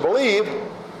wants us to believe,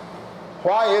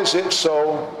 why is it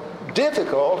so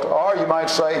difficult? Or you might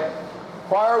say,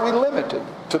 why are we limited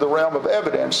to the realm of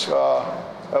evidence?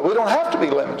 We don't have to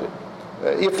be limited.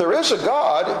 If there is a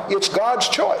God, it's God's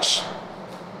choice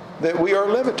that we are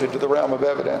limited to the realm of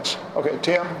evidence. Okay,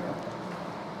 Tim?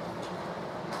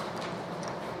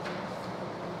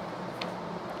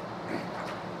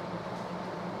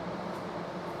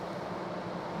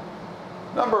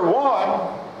 Number one,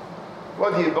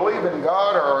 whether you believe in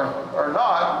God or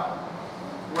not,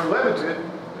 we're limited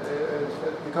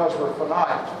because we're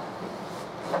finite.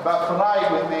 By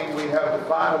finite, we mean we have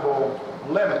definable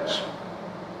limits.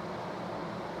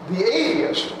 The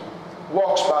atheist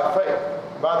walks by faith.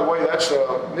 By the way, that's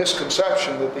a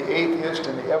misconception that the atheist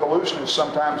and the evolutionists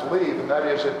sometimes believe, and that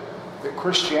is that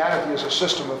Christianity is a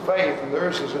system of faith and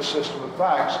theirs is a system of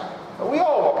facts. But we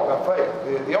all walk by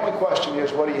faith. The only question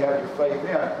is, what do you have your faith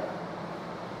in?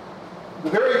 The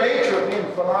very nature of being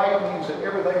finite means that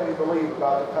everything we believe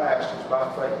about the past is by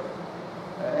faith.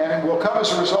 And it will come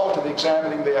as a result of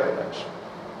examining the evidence.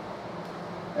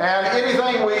 And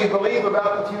anything we believe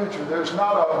about the future, there's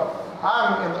not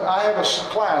I have a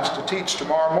class to teach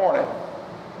tomorrow morning,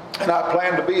 and I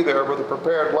plan to be there with a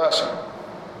prepared lesson,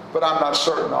 but I'm not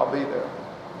certain I'll be there.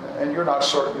 And you're not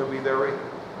certain you'll be there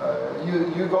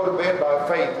either. You go to bed by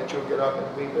faith that you'll get up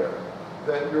and be there.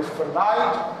 That you're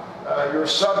finite, you're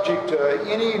subject to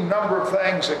any number of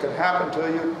things that can happen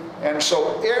to you, and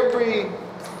so every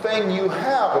thing you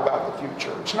have about the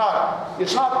future. It's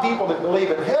not people that believe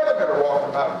in heaven that are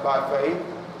walking by faith.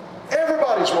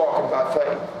 Everybody's walking by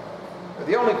faith.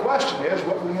 The only question is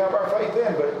what we have our faith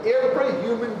in. But every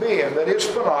human being that is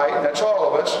finite, and that's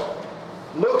all of us,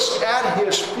 looks at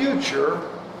his future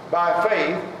by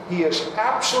faith. He is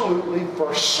absolutely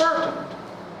for certain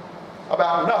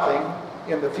about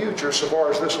nothing in the future so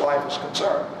far as this life is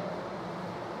concerned.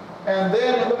 And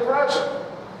then in the present,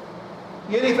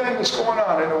 anything that's going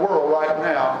on in the world right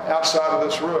now outside of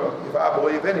this room, if I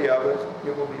believe any of it,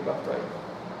 it will be by faith.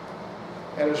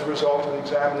 And as a result of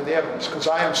examining the evidence, because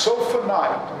I am so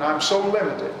finite and I'm so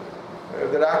limited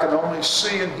that I can only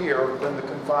see and hear within the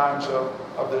confines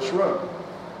of this room.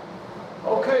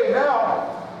 Okay,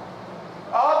 now,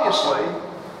 obviously,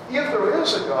 if there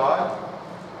is a God,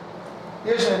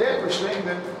 isn't it interesting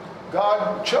that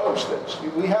God chose this?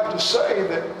 We have to say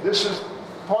that this is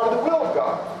part of the will of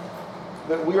God,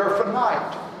 that we are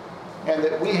finite and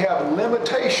that we have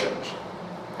limitations,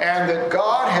 and that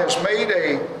God has made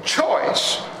a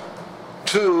choice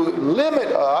to limit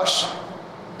us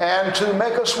and to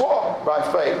make us walk by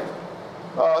faith.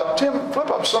 Tim, flip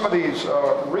up some of these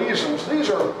reasons. These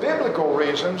are biblical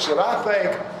reasons that I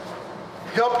think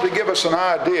help to give us an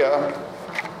idea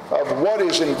of what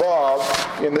is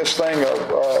involved in this thing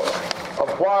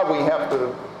of why we have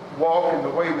to walk in the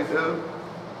way we do.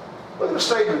 Look at the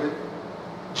statement that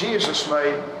Jesus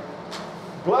made.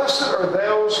 Blessed are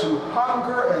those who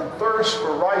hunger and thirst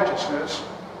for righteousness,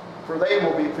 for they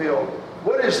will be filled.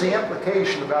 What is the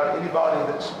implication about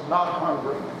anybody that's not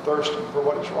hungry and thirsting for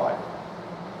what is right?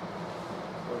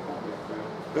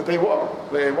 That they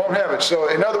won't have it. So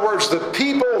in other words, the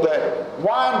people that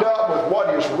wind up with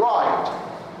what is right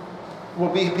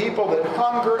will be people that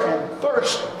hunger and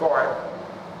thirst for it.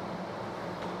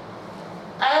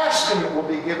 Ask and it will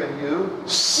be given you,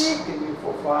 seek and you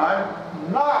will find,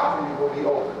 knock and it will be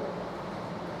opened.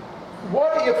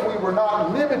 What if we were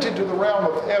not limited to the realm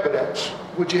of evidence?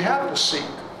 Would you have to seek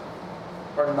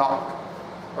or knock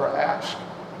or ask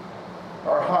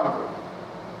or hunger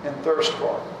and thirst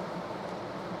for it?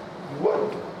 You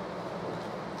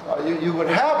wouldn't. You would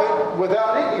have it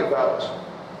without any of those.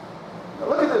 Now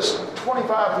look at this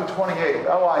 25 through 28.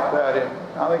 I like that.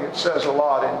 I think it says a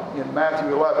lot in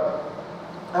Matthew 11.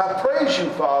 I praise you,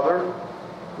 Father,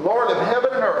 Lord of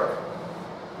heaven and earth,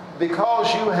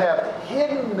 because you have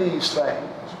hidden these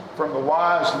things from the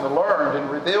wise and the learned and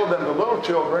revealed them to little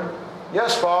children.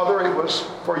 Yes, Father, it was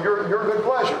for your good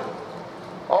pleasure.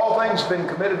 All things have been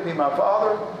committed to me by my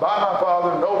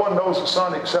Father. No one knows the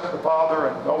Son except the Father,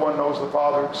 and no one knows the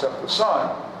Father except the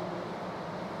Son.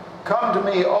 Come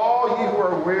to me, all you who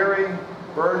are weary,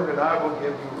 burdened, and I will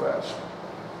give you rest.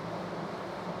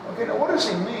 Okay, now what does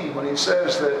he mean when he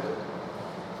says that,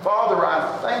 Father,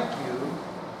 I thank you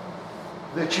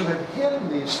that you have hidden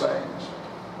these things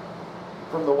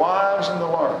from the wise and the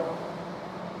learned?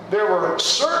 There were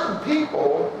certain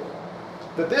people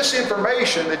that this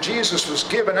information that Jesus was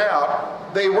giving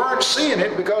out, they weren't seeing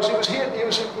it because it was hidden. It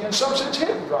was in some sense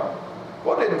hidden from them.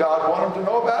 Well, didn't God want them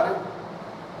to know about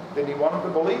it? Didn't he want them to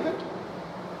believe it?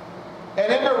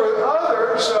 And then there were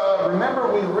others,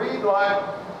 remember we read like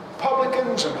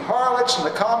publicans and harlots and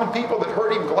the common people that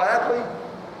heard him gladly.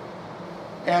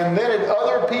 And then at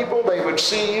other people they would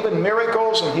see even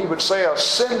miracles, and he would say a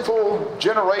sinful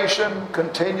generation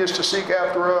continues to seek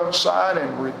after a sign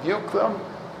and rebuke them.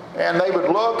 And they would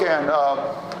look, and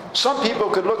some people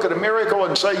could look at a miracle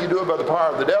and say you do it by the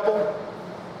power of the devil.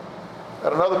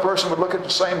 And another person would look at the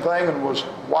same thing and was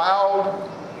wild.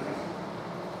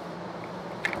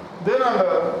 Then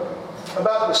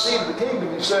about the seed of the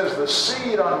kingdom, he says the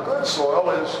seed on good soil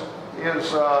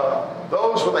is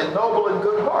those with a noble and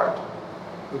good heart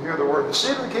who hear the word. The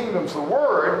seed of the kingdom is the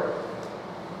word,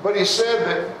 but he said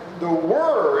that the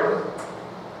word,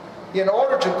 in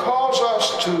order to cause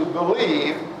us to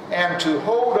believe and to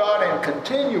hold on and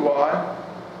continue on,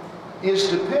 is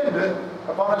dependent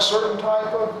upon a certain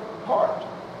type of heart.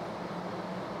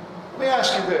 Let me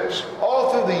ask you this.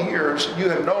 All through the years, you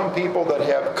have known people that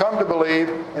have come to believe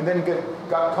and then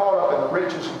got caught up in the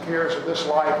riches and cares of this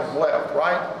life and left,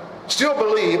 right? Still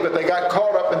believe, but they got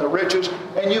caught up in the riches.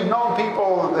 And you've known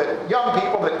people, young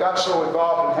people that got so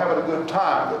involved in having a good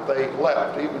time that they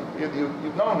left. Even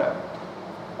you've known that.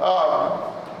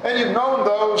 And you've known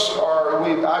those,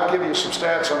 I'll give you some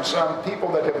stats on some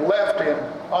people that have left in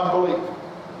unbelief.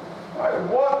 All right,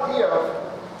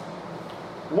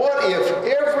 what if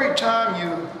every time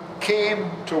you came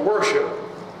to worship,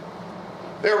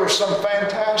 there was some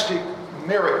fantastic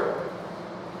miracle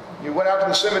You went out to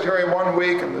the cemetery one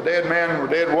week and the dead man or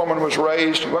dead woman was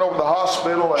raised. You went over to the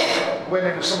hospital and went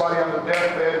into somebody on the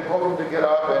deathbed and told them to get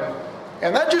up.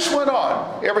 And that just went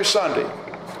on every Sunday.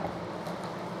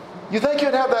 You think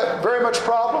you'd have that very much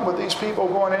problem with these people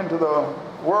going into the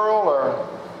world? Or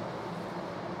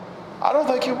I don't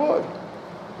think you would.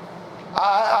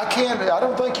 I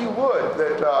don't think you would.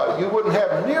 That you wouldn't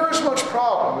have near as much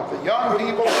problem with the young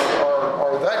people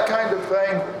or that kind of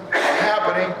thing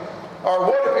happening. Or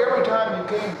what if every time you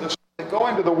came to go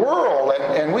into the world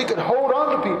and we could hold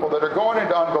on to people that are going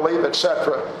into unbelief,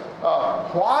 etc.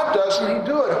 Why doesn't he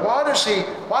do it? Why does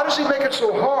he make it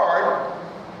so hard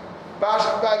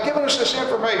by giving us this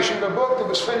information? The book that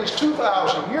was finished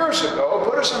 2,000 years ago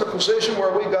put us in a position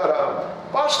where we got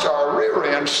to bust our rear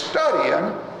end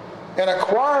studying and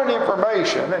acquiring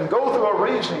information and go through a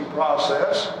reasoning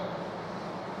process.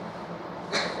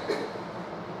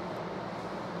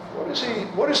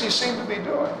 What does he seem to be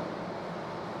doing?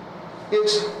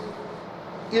 It's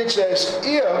as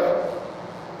if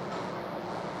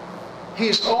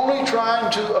he's only trying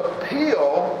to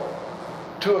appeal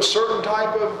to a certain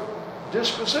type of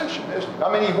disposition, isn't it?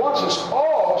 I mean, he wants us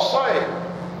all saved.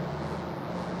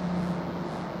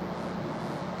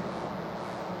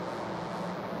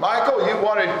 Michael, you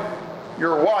wanted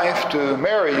your wife to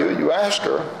marry you. You asked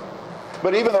her.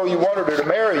 But even though you wanted her to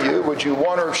marry you, would you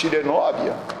want her if she didn't love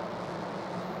you?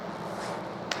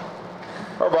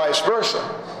 Or vice versa.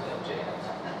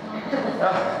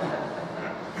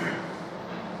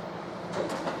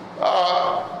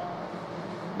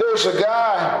 There's a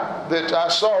guy that I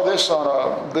saw this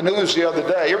on the news the other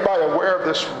day. Everybody aware of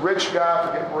this rich guy,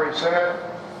 I forget where he's at,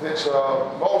 that's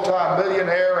a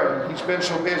multi-millionaire, and he's been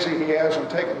so busy he hasn't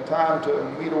taken time to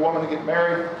meet a woman to get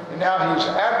married. And now he's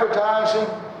advertising,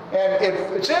 and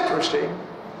it's interesting.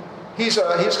 He's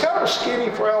kind of a skinny,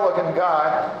 frail-looking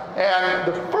guy, and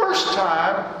the first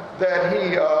time that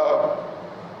he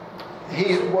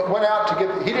went out to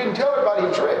get, he didn't tell everybody he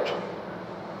was rich,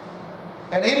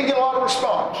 and he didn't get a lot of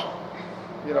response.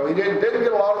 You know, he didn't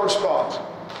get a lot of response.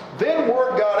 Then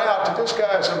word got out that this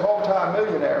guy is a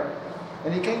multi-millionaire,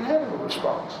 and he can't handle the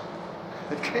response.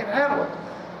 He can't handle it.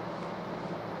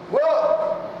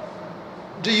 Well,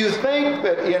 do you think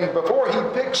that before he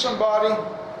picked somebody,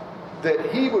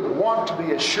 that he would want to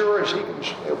be as sure as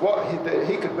that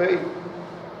he could be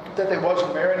that they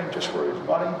wasn't marrying him just for his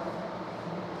money?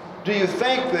 Do you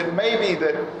think that maybe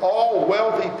that all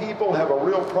wealthy people have a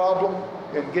real problem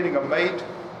in getting a mate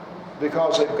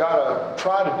because they've got to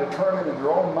try to determine in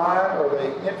their own mind, are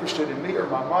they interested in me or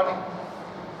my money?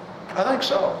 I think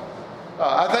so.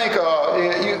 I think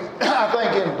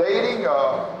in dating,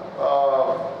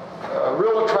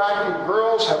 real attractive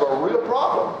girls have a real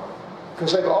problem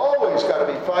because they've always got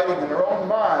to be fighting in their own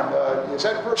mind. Is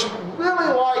that person really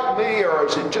like me, or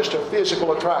is it just a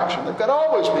physical attraction? They've got to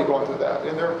always be going through that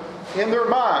in their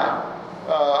mind.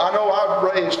 I know I've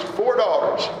raised 4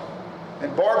 daughters,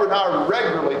 and Barbara and I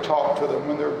regularly talk to them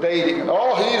when they're dating. And,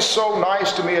 oh, he's so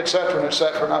nice to me, etc., and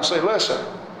etc. And I say, listen,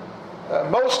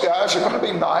 most guys are going to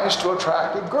be nice to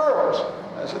attractive girls.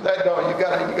 I said, you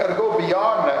got to go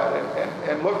beyond that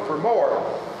and look for more.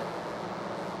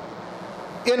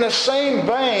 In the same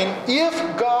vein, if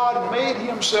God made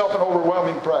himself an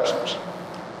overwhelming presence,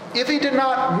 if he did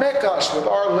not make us with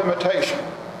our limitation,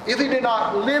 if he did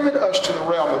not limit us to the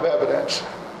realm of evidence,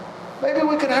 maybe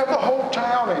we could have the whole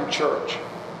town in church.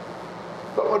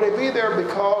 But would they be there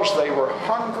because they were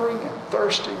hungering and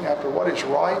thirsting after what is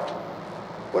right?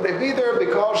 Would they be there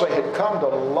because they had come to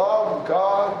love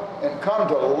God and come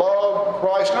to love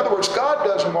Christ? In other words, God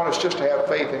doesn't want us just to have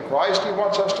faith in Christ. He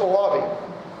wants us to love him.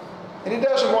 And he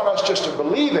doesn't want us just to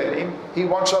believe in him. He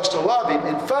wants us to love him.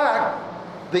 In fact,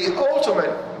 the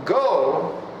ultimate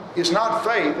goal is not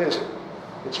faith, is it?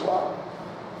 It's love.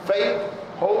 Faith,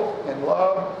 hope, and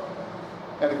love.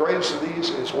 And the greatest of these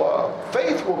is love.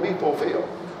 Faith will be fulfilled.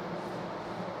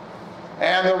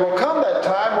 And there will come that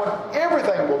time when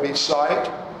everything will be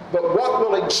sight, but what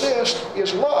will exist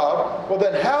is love. Well,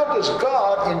 then how does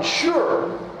God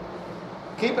ensure?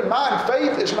 Keep in mind,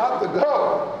 faith is not the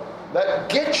goal. That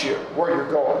gets you where you're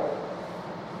going.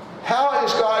 How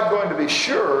is God going to be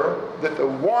sure that the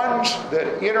ones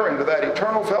that enter into that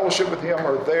eternal fellowship with him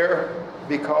are there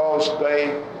because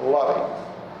they love him?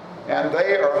 And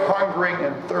they are hungering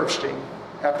and thirsting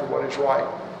after what is right.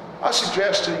 I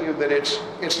suggest to you that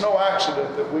it's no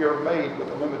accident that we are made with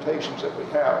the limitations that we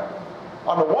have.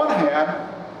 On the one hand,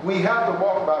 we have to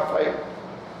walk by faith.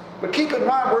 But keep in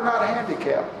mind, we're not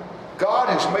handicapped. God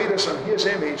has made us in his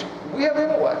image. We have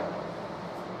intellect.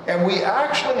 And we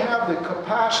actually have the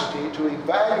capacity to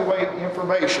evaluate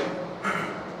information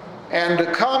and to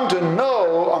come to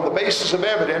know on the basis of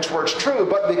evidence where it's true,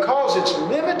 but because it's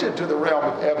limited to the realm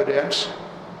of evidence,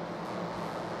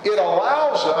 it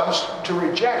allows us to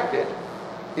reject it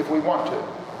if we want to.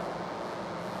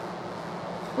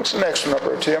 What's the next one up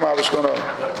there, Tim? I was going to...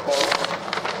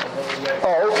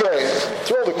 Oh, okay.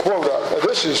 Throw the quote up.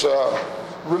 This is,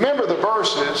 remember the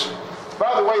verses.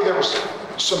 By the way, there was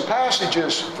some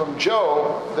passages from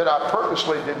Job that I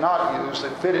purposely did not use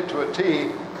that fit it to a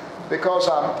T, because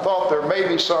I thought there may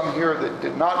be some here that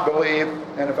did not believe,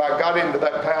 and if I got into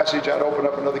that passage, I'd open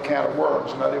up another can of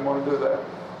worms, and I didn't want to do that.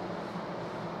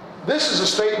 This is a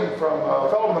statement from a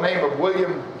fellow by the name of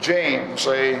William James,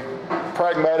 a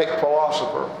pragmatic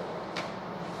philosopher.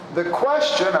 The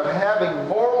question of having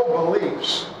moral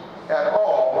beliefs at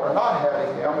all or not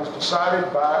having them is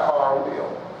decided by our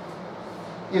will.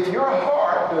 If your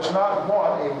heart does not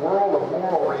want a world of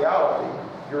moral reality,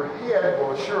 your head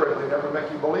will assuredly never make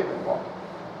you believe in one.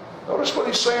 Notice what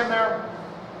he's saying there?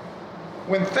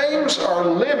 When things are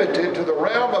limited to the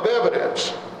realm of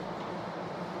evidence,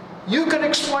 you can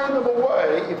explain them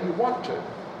away if you want to.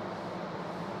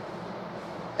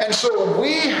 And so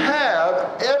we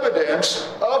have evidence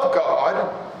of God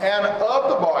and of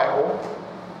the Bible.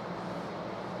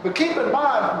 But keep in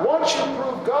mind, once you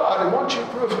prove God and once you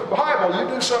prove the Bible, you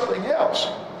do something else.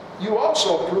 You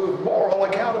also prove moral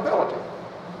accountability.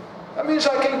 That means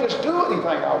I can't just do anything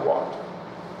I want.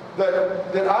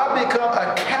 That I become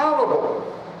accountable.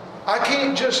 I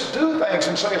can't just do things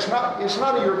and say, it's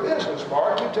none of your business,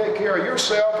 Mark. You take care of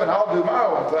yourself and I'll do my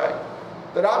own thing.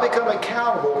 That I become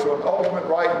accountable to an ultimate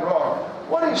right and wrong.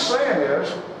 What he's saying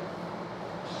is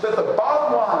that the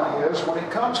bottom line is, when it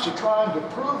comes to trying to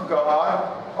prove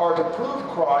God or to prove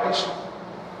Christ,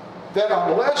 that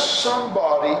unless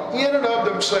somebody in and of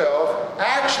themselves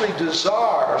actually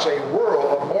desires a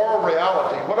world of moral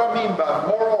reality, what I mean by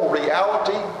moral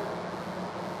reality,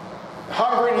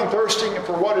 hungering and thirsting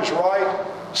for what is right,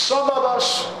 some of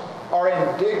us are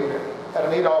indignant at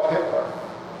an Adolf Hitler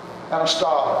and a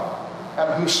Stalin and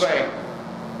a Hussein.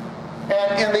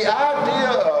 And in the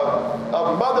idea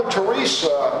of Mother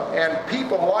Teresa and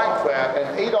people like that,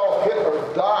 and Adolf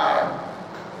Hitler dying,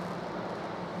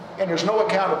 and there's no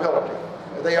accountability.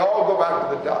 They all go back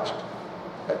to the dust.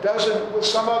 That doesn't, with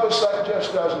some of us, that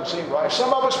just doesn't seem right.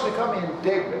 Some of us become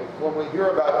indignant when we hear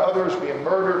about others being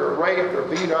murdered or raped or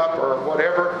beat up or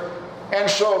whatever. And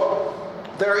so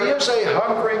there is a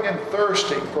hungering and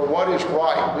thirsting for what is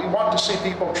right. We want to see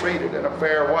people treated in a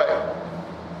fair way.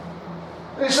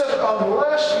 And he says,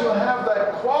 unless you have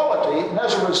that quality, and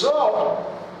as a result,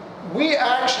 we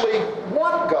actually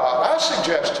want God. I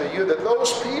suggest to you that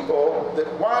those people that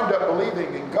wind up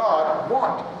believing in God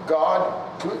want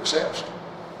God to exist.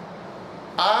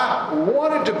 I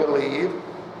wanted to believe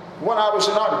when I was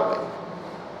in unbelief.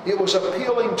 It was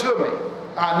appealing to me.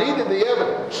 I needed the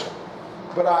evidence,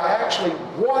 but I actually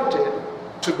wanted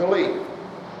to believe.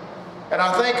 And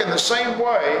I think in the same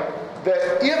way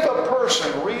that if a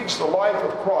person reads the life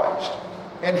of Christ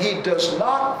and he does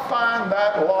not find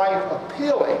that life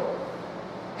appealing,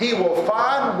 he will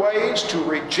find ways to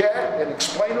reject and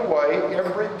explain away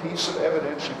every piece of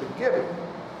evidence you can give him.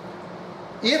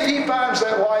 If he finds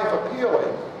that life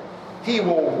appealing, he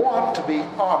will want to be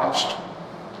honest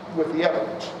with the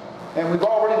evidence. And we've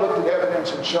already looked at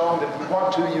evidence and shown that if you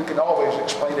want to, you can always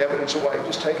explain evidence away.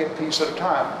 Just take it a piece at a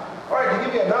time. All right, to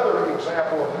give you another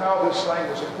example of how this thing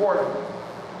is important.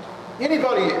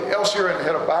 Anybody else here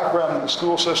had a background in the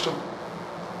school system?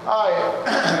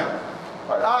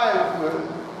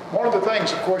 One of the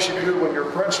things, of course, you do when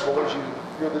you're principal is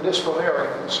you're the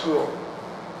disciplinarian in the school.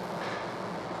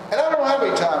 And I don't know how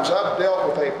many times I've dealt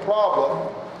with a problem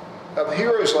of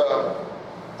here is a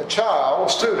child,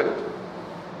 a student,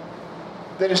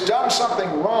 that has done something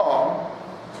wrong,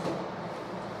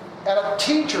 and a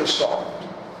teacher saw it,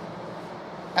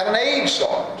 and an aide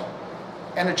saw it,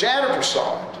 and a janitor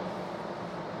saw it.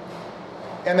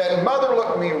 And that mother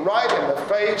looked me right in the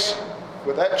face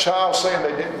with that child saying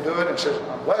they didn't do it and says,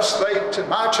 unless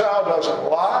my child doesn't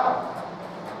lie,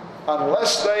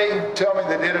 unless they tell me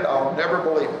they did it, I'll never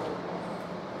believe it.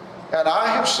 And I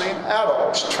have seen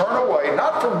adults turn away,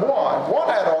 not from one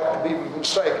adult to be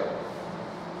mistaken,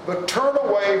 but turn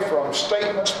away from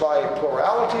statements by a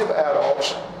plurality of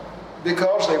adults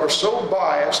because they were so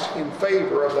biased in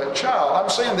favor of that child. I'm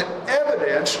saying that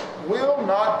evidence will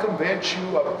not convince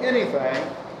you of anything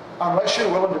unless you're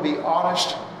willing to be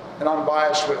honest and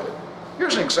unbiased with it.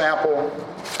 Here's an example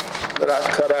that I've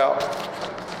cut out.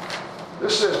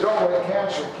 This says, don't let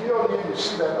cancer kill you. You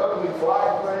see that ugly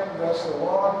flag thing? That's the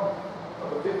one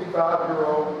of a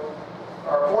 55-year-old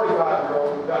or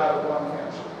 45-year-old who died of lung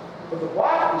cancer. But the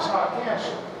black is not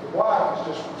cancer. The The black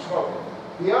is just from smoking.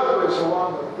 The other is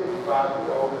along the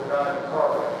 55-year-old that died in a car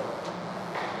wreck.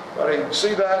 Buddy,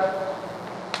 see that?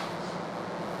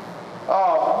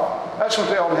 That's what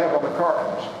they only have on the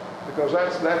cartons, because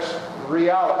that's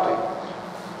reality.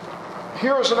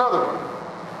 Here's another one.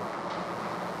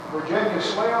 Virginia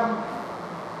Slim.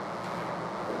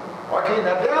 Okay,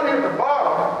 now down here at the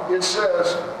bottom, it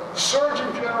says,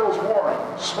 Surgeon General's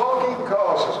warning, smoking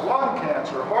causes lung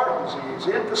cancer, heart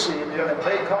disease, emphysema, and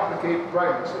may complicate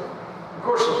pregnancy. Of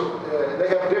course, they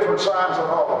have different signs on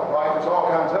all of them, right? There's all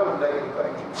kinds of other negative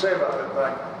things you can say about that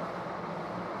thing.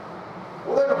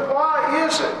 Well, then why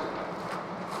is it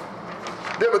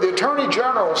that with the Attorney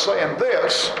General saying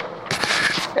this,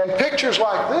 and pictures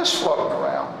like this floating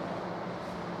around?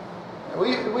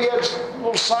 We had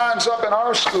little signs up in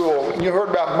our school. You heard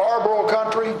about Marlboro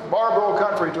Country. Marlboro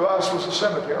Country to us was a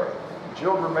cemetery. The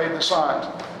children made the signs.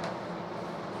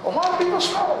 Well, why do people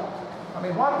smoke? I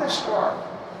mean, why did they start?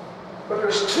 But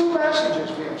there's two messages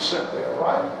being sent there,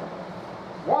 right?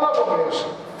 One of them is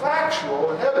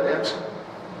factual and evidence,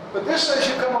 but this says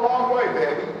you come a long way,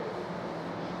 baby.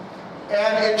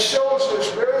 And it shows this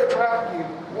very attractive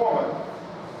woman,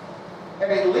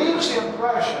 and it leaves the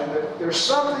impression that there's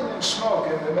something in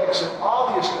smoking that makes it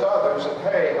obvious to others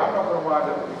that, hey, I'm not going to wind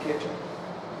up in the kitchen.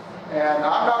 And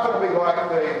I'm not going to be like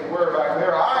they were back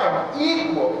there. I am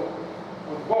equal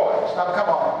with boys. Now, come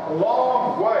on, a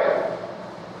long way.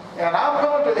 And I'm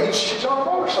willing to, she's on a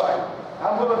motorcycle.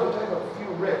 I'm willing to take a few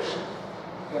risks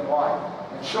in life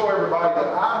and show everybody that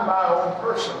I'm my own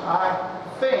person. I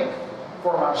think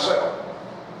for myself.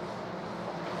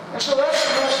 And so that's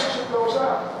the message that goes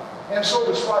out. And so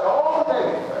despite all the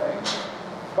negative things,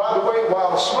 by the way,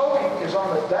 while smoking is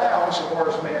on the down so far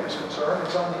as man is concerned,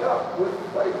 it's on the up with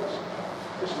ladies.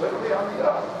 It's literally on the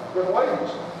up with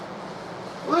ladies.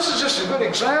 Well, this is just a good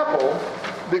example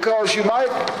because you might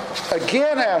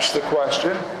again ask the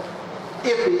question,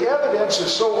 if the evidence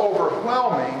is so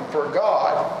overwhelming for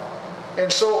God and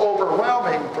so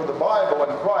overwhelming for the Bible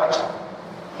and Christ,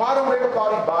 why don't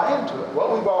everybody buy into it?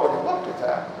 Well, we've already looked at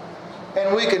that.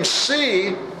 And we can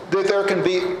see that there can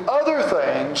be other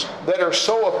things that are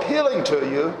so appealing to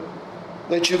you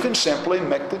that you can simply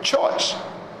make the choice.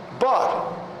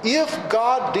 But if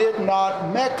God did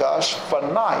not make us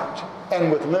finite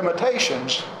and with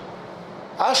limitations,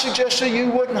 I suggest that you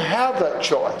wouldn't have that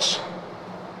choice.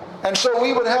 And so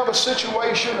we would have a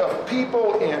situation of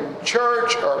people in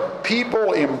church or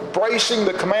people embracing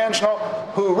the commands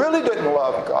who really didn't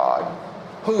love God,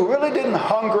 who really didn't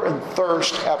hunger and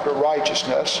thirst after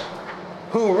righteousness,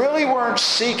 who really weren't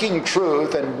seeking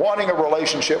truth and wanting a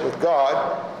relationship with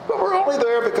God, but were only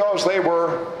there because they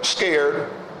were scared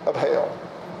of hell.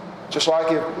 Just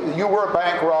like if you were a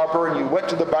bank robber and you went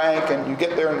to the bank and you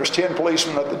get there and there's 10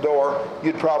 policemen at the door,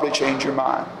 you'd probably change your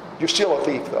mind. You're still a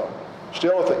thief, though.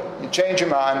 Still a thief. You change your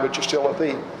mind, but you're still a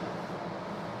thief.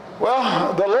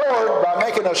 Well, the Lord, by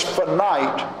making us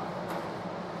finite,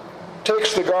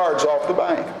 takes the guards off the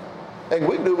bank. And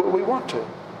we do what we want to.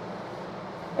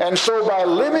 And so by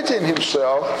limiting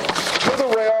himself to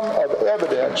the realm of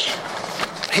evidence,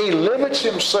 he limits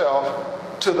himself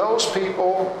to those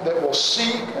people that will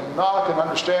seek and knock and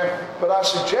understand. But I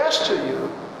suggest to you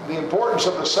the importance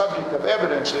of the subject of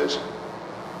evidence is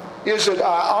that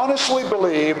I honestly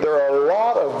believe there are a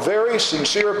lot of very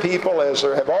sincere people, as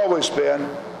there have always been,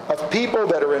 of people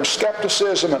that are in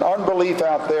skepticism and unbelief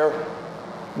out there,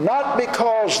 not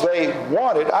because they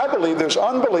want it. I believe there's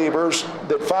unbelievers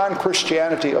that find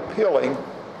Christianity appealing,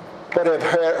 but have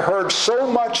heard so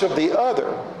much of the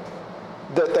other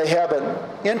that they have an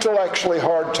intellectually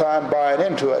hard time buying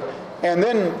into it. And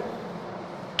then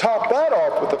top that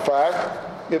off with the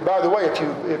fact that, by the way, if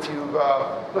you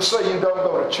let's say you don't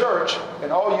go to church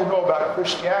and all you know about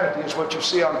Christianity is what you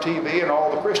see on TV and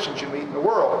all the Christians you meet in the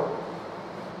world,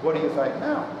 what do you think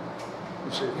now?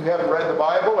 You see, you haven't read the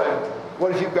Bible, and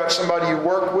what if you've got somebody you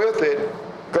work with that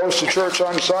goes to church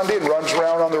on Sunday and runs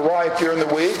around on the right during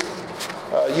the week,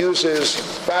 uses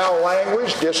foul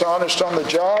language, dishonest on the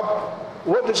job?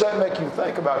 What does that make you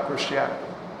think about Christianity?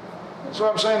 And so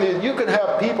I'm saying that you can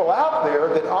have people out there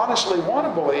that honestly want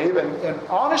to believe and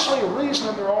honestly reason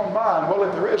in their own mind, well,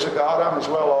 if there is a God, I'm as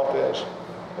well off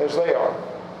as they are.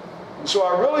 And so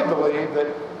I really believe that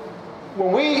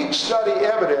when we study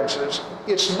evidences,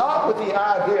 it's not with the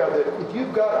idea that if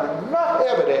you've got enough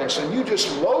evidence and you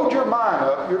just load your mind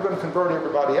up, you're going to convert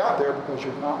everybody out there, because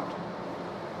you're not.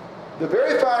 The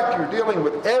very fact you're dealing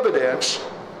with evidence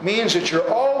means that you're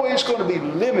always going to be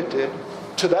limited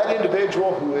to that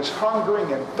individual who is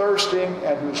hungering and thirsting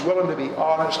and who's willing to be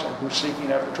honest and who's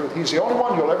seeking after truth. He's the only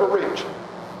one you'll ever reach.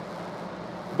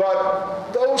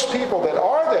 But those people that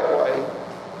are that way,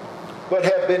 but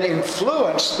have been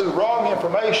influenced through wrong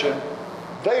information,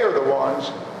 they are the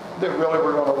ones that really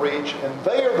we're going to reach, and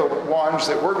they are the ones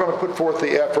that we're going to put forth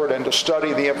the effort and to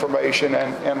study the information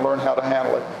and learn how to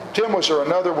handle it. Tim, was there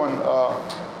another one?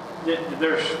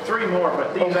 There's three more,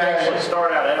 but these Okay. actually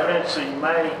start out evidence, so you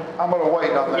may... I'm going to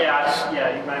wait on that.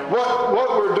 Yeah, you may...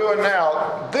 What we're doing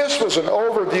now, this was an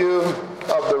overview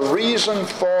of the reason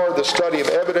for the study of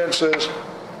evidences,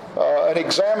 an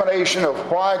examination of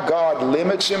why God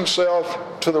limits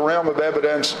himself to the realm of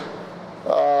evidence.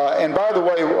 And by the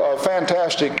way, a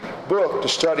fantastic book to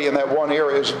study in that one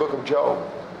area is the book of Job.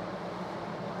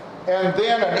 And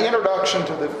then an introduction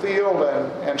to the field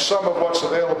and some of what's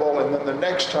available, and then the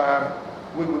next time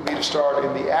we would be to start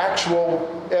in the actual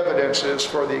evidences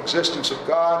for the existence of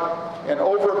God, and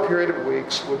over a period of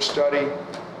weeks would study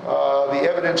the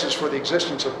evidences for the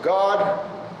existence of God,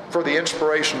 for the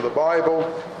inspiration of the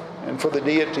Bible, and for the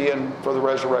deity and for the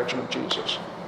resurrection of Jesus.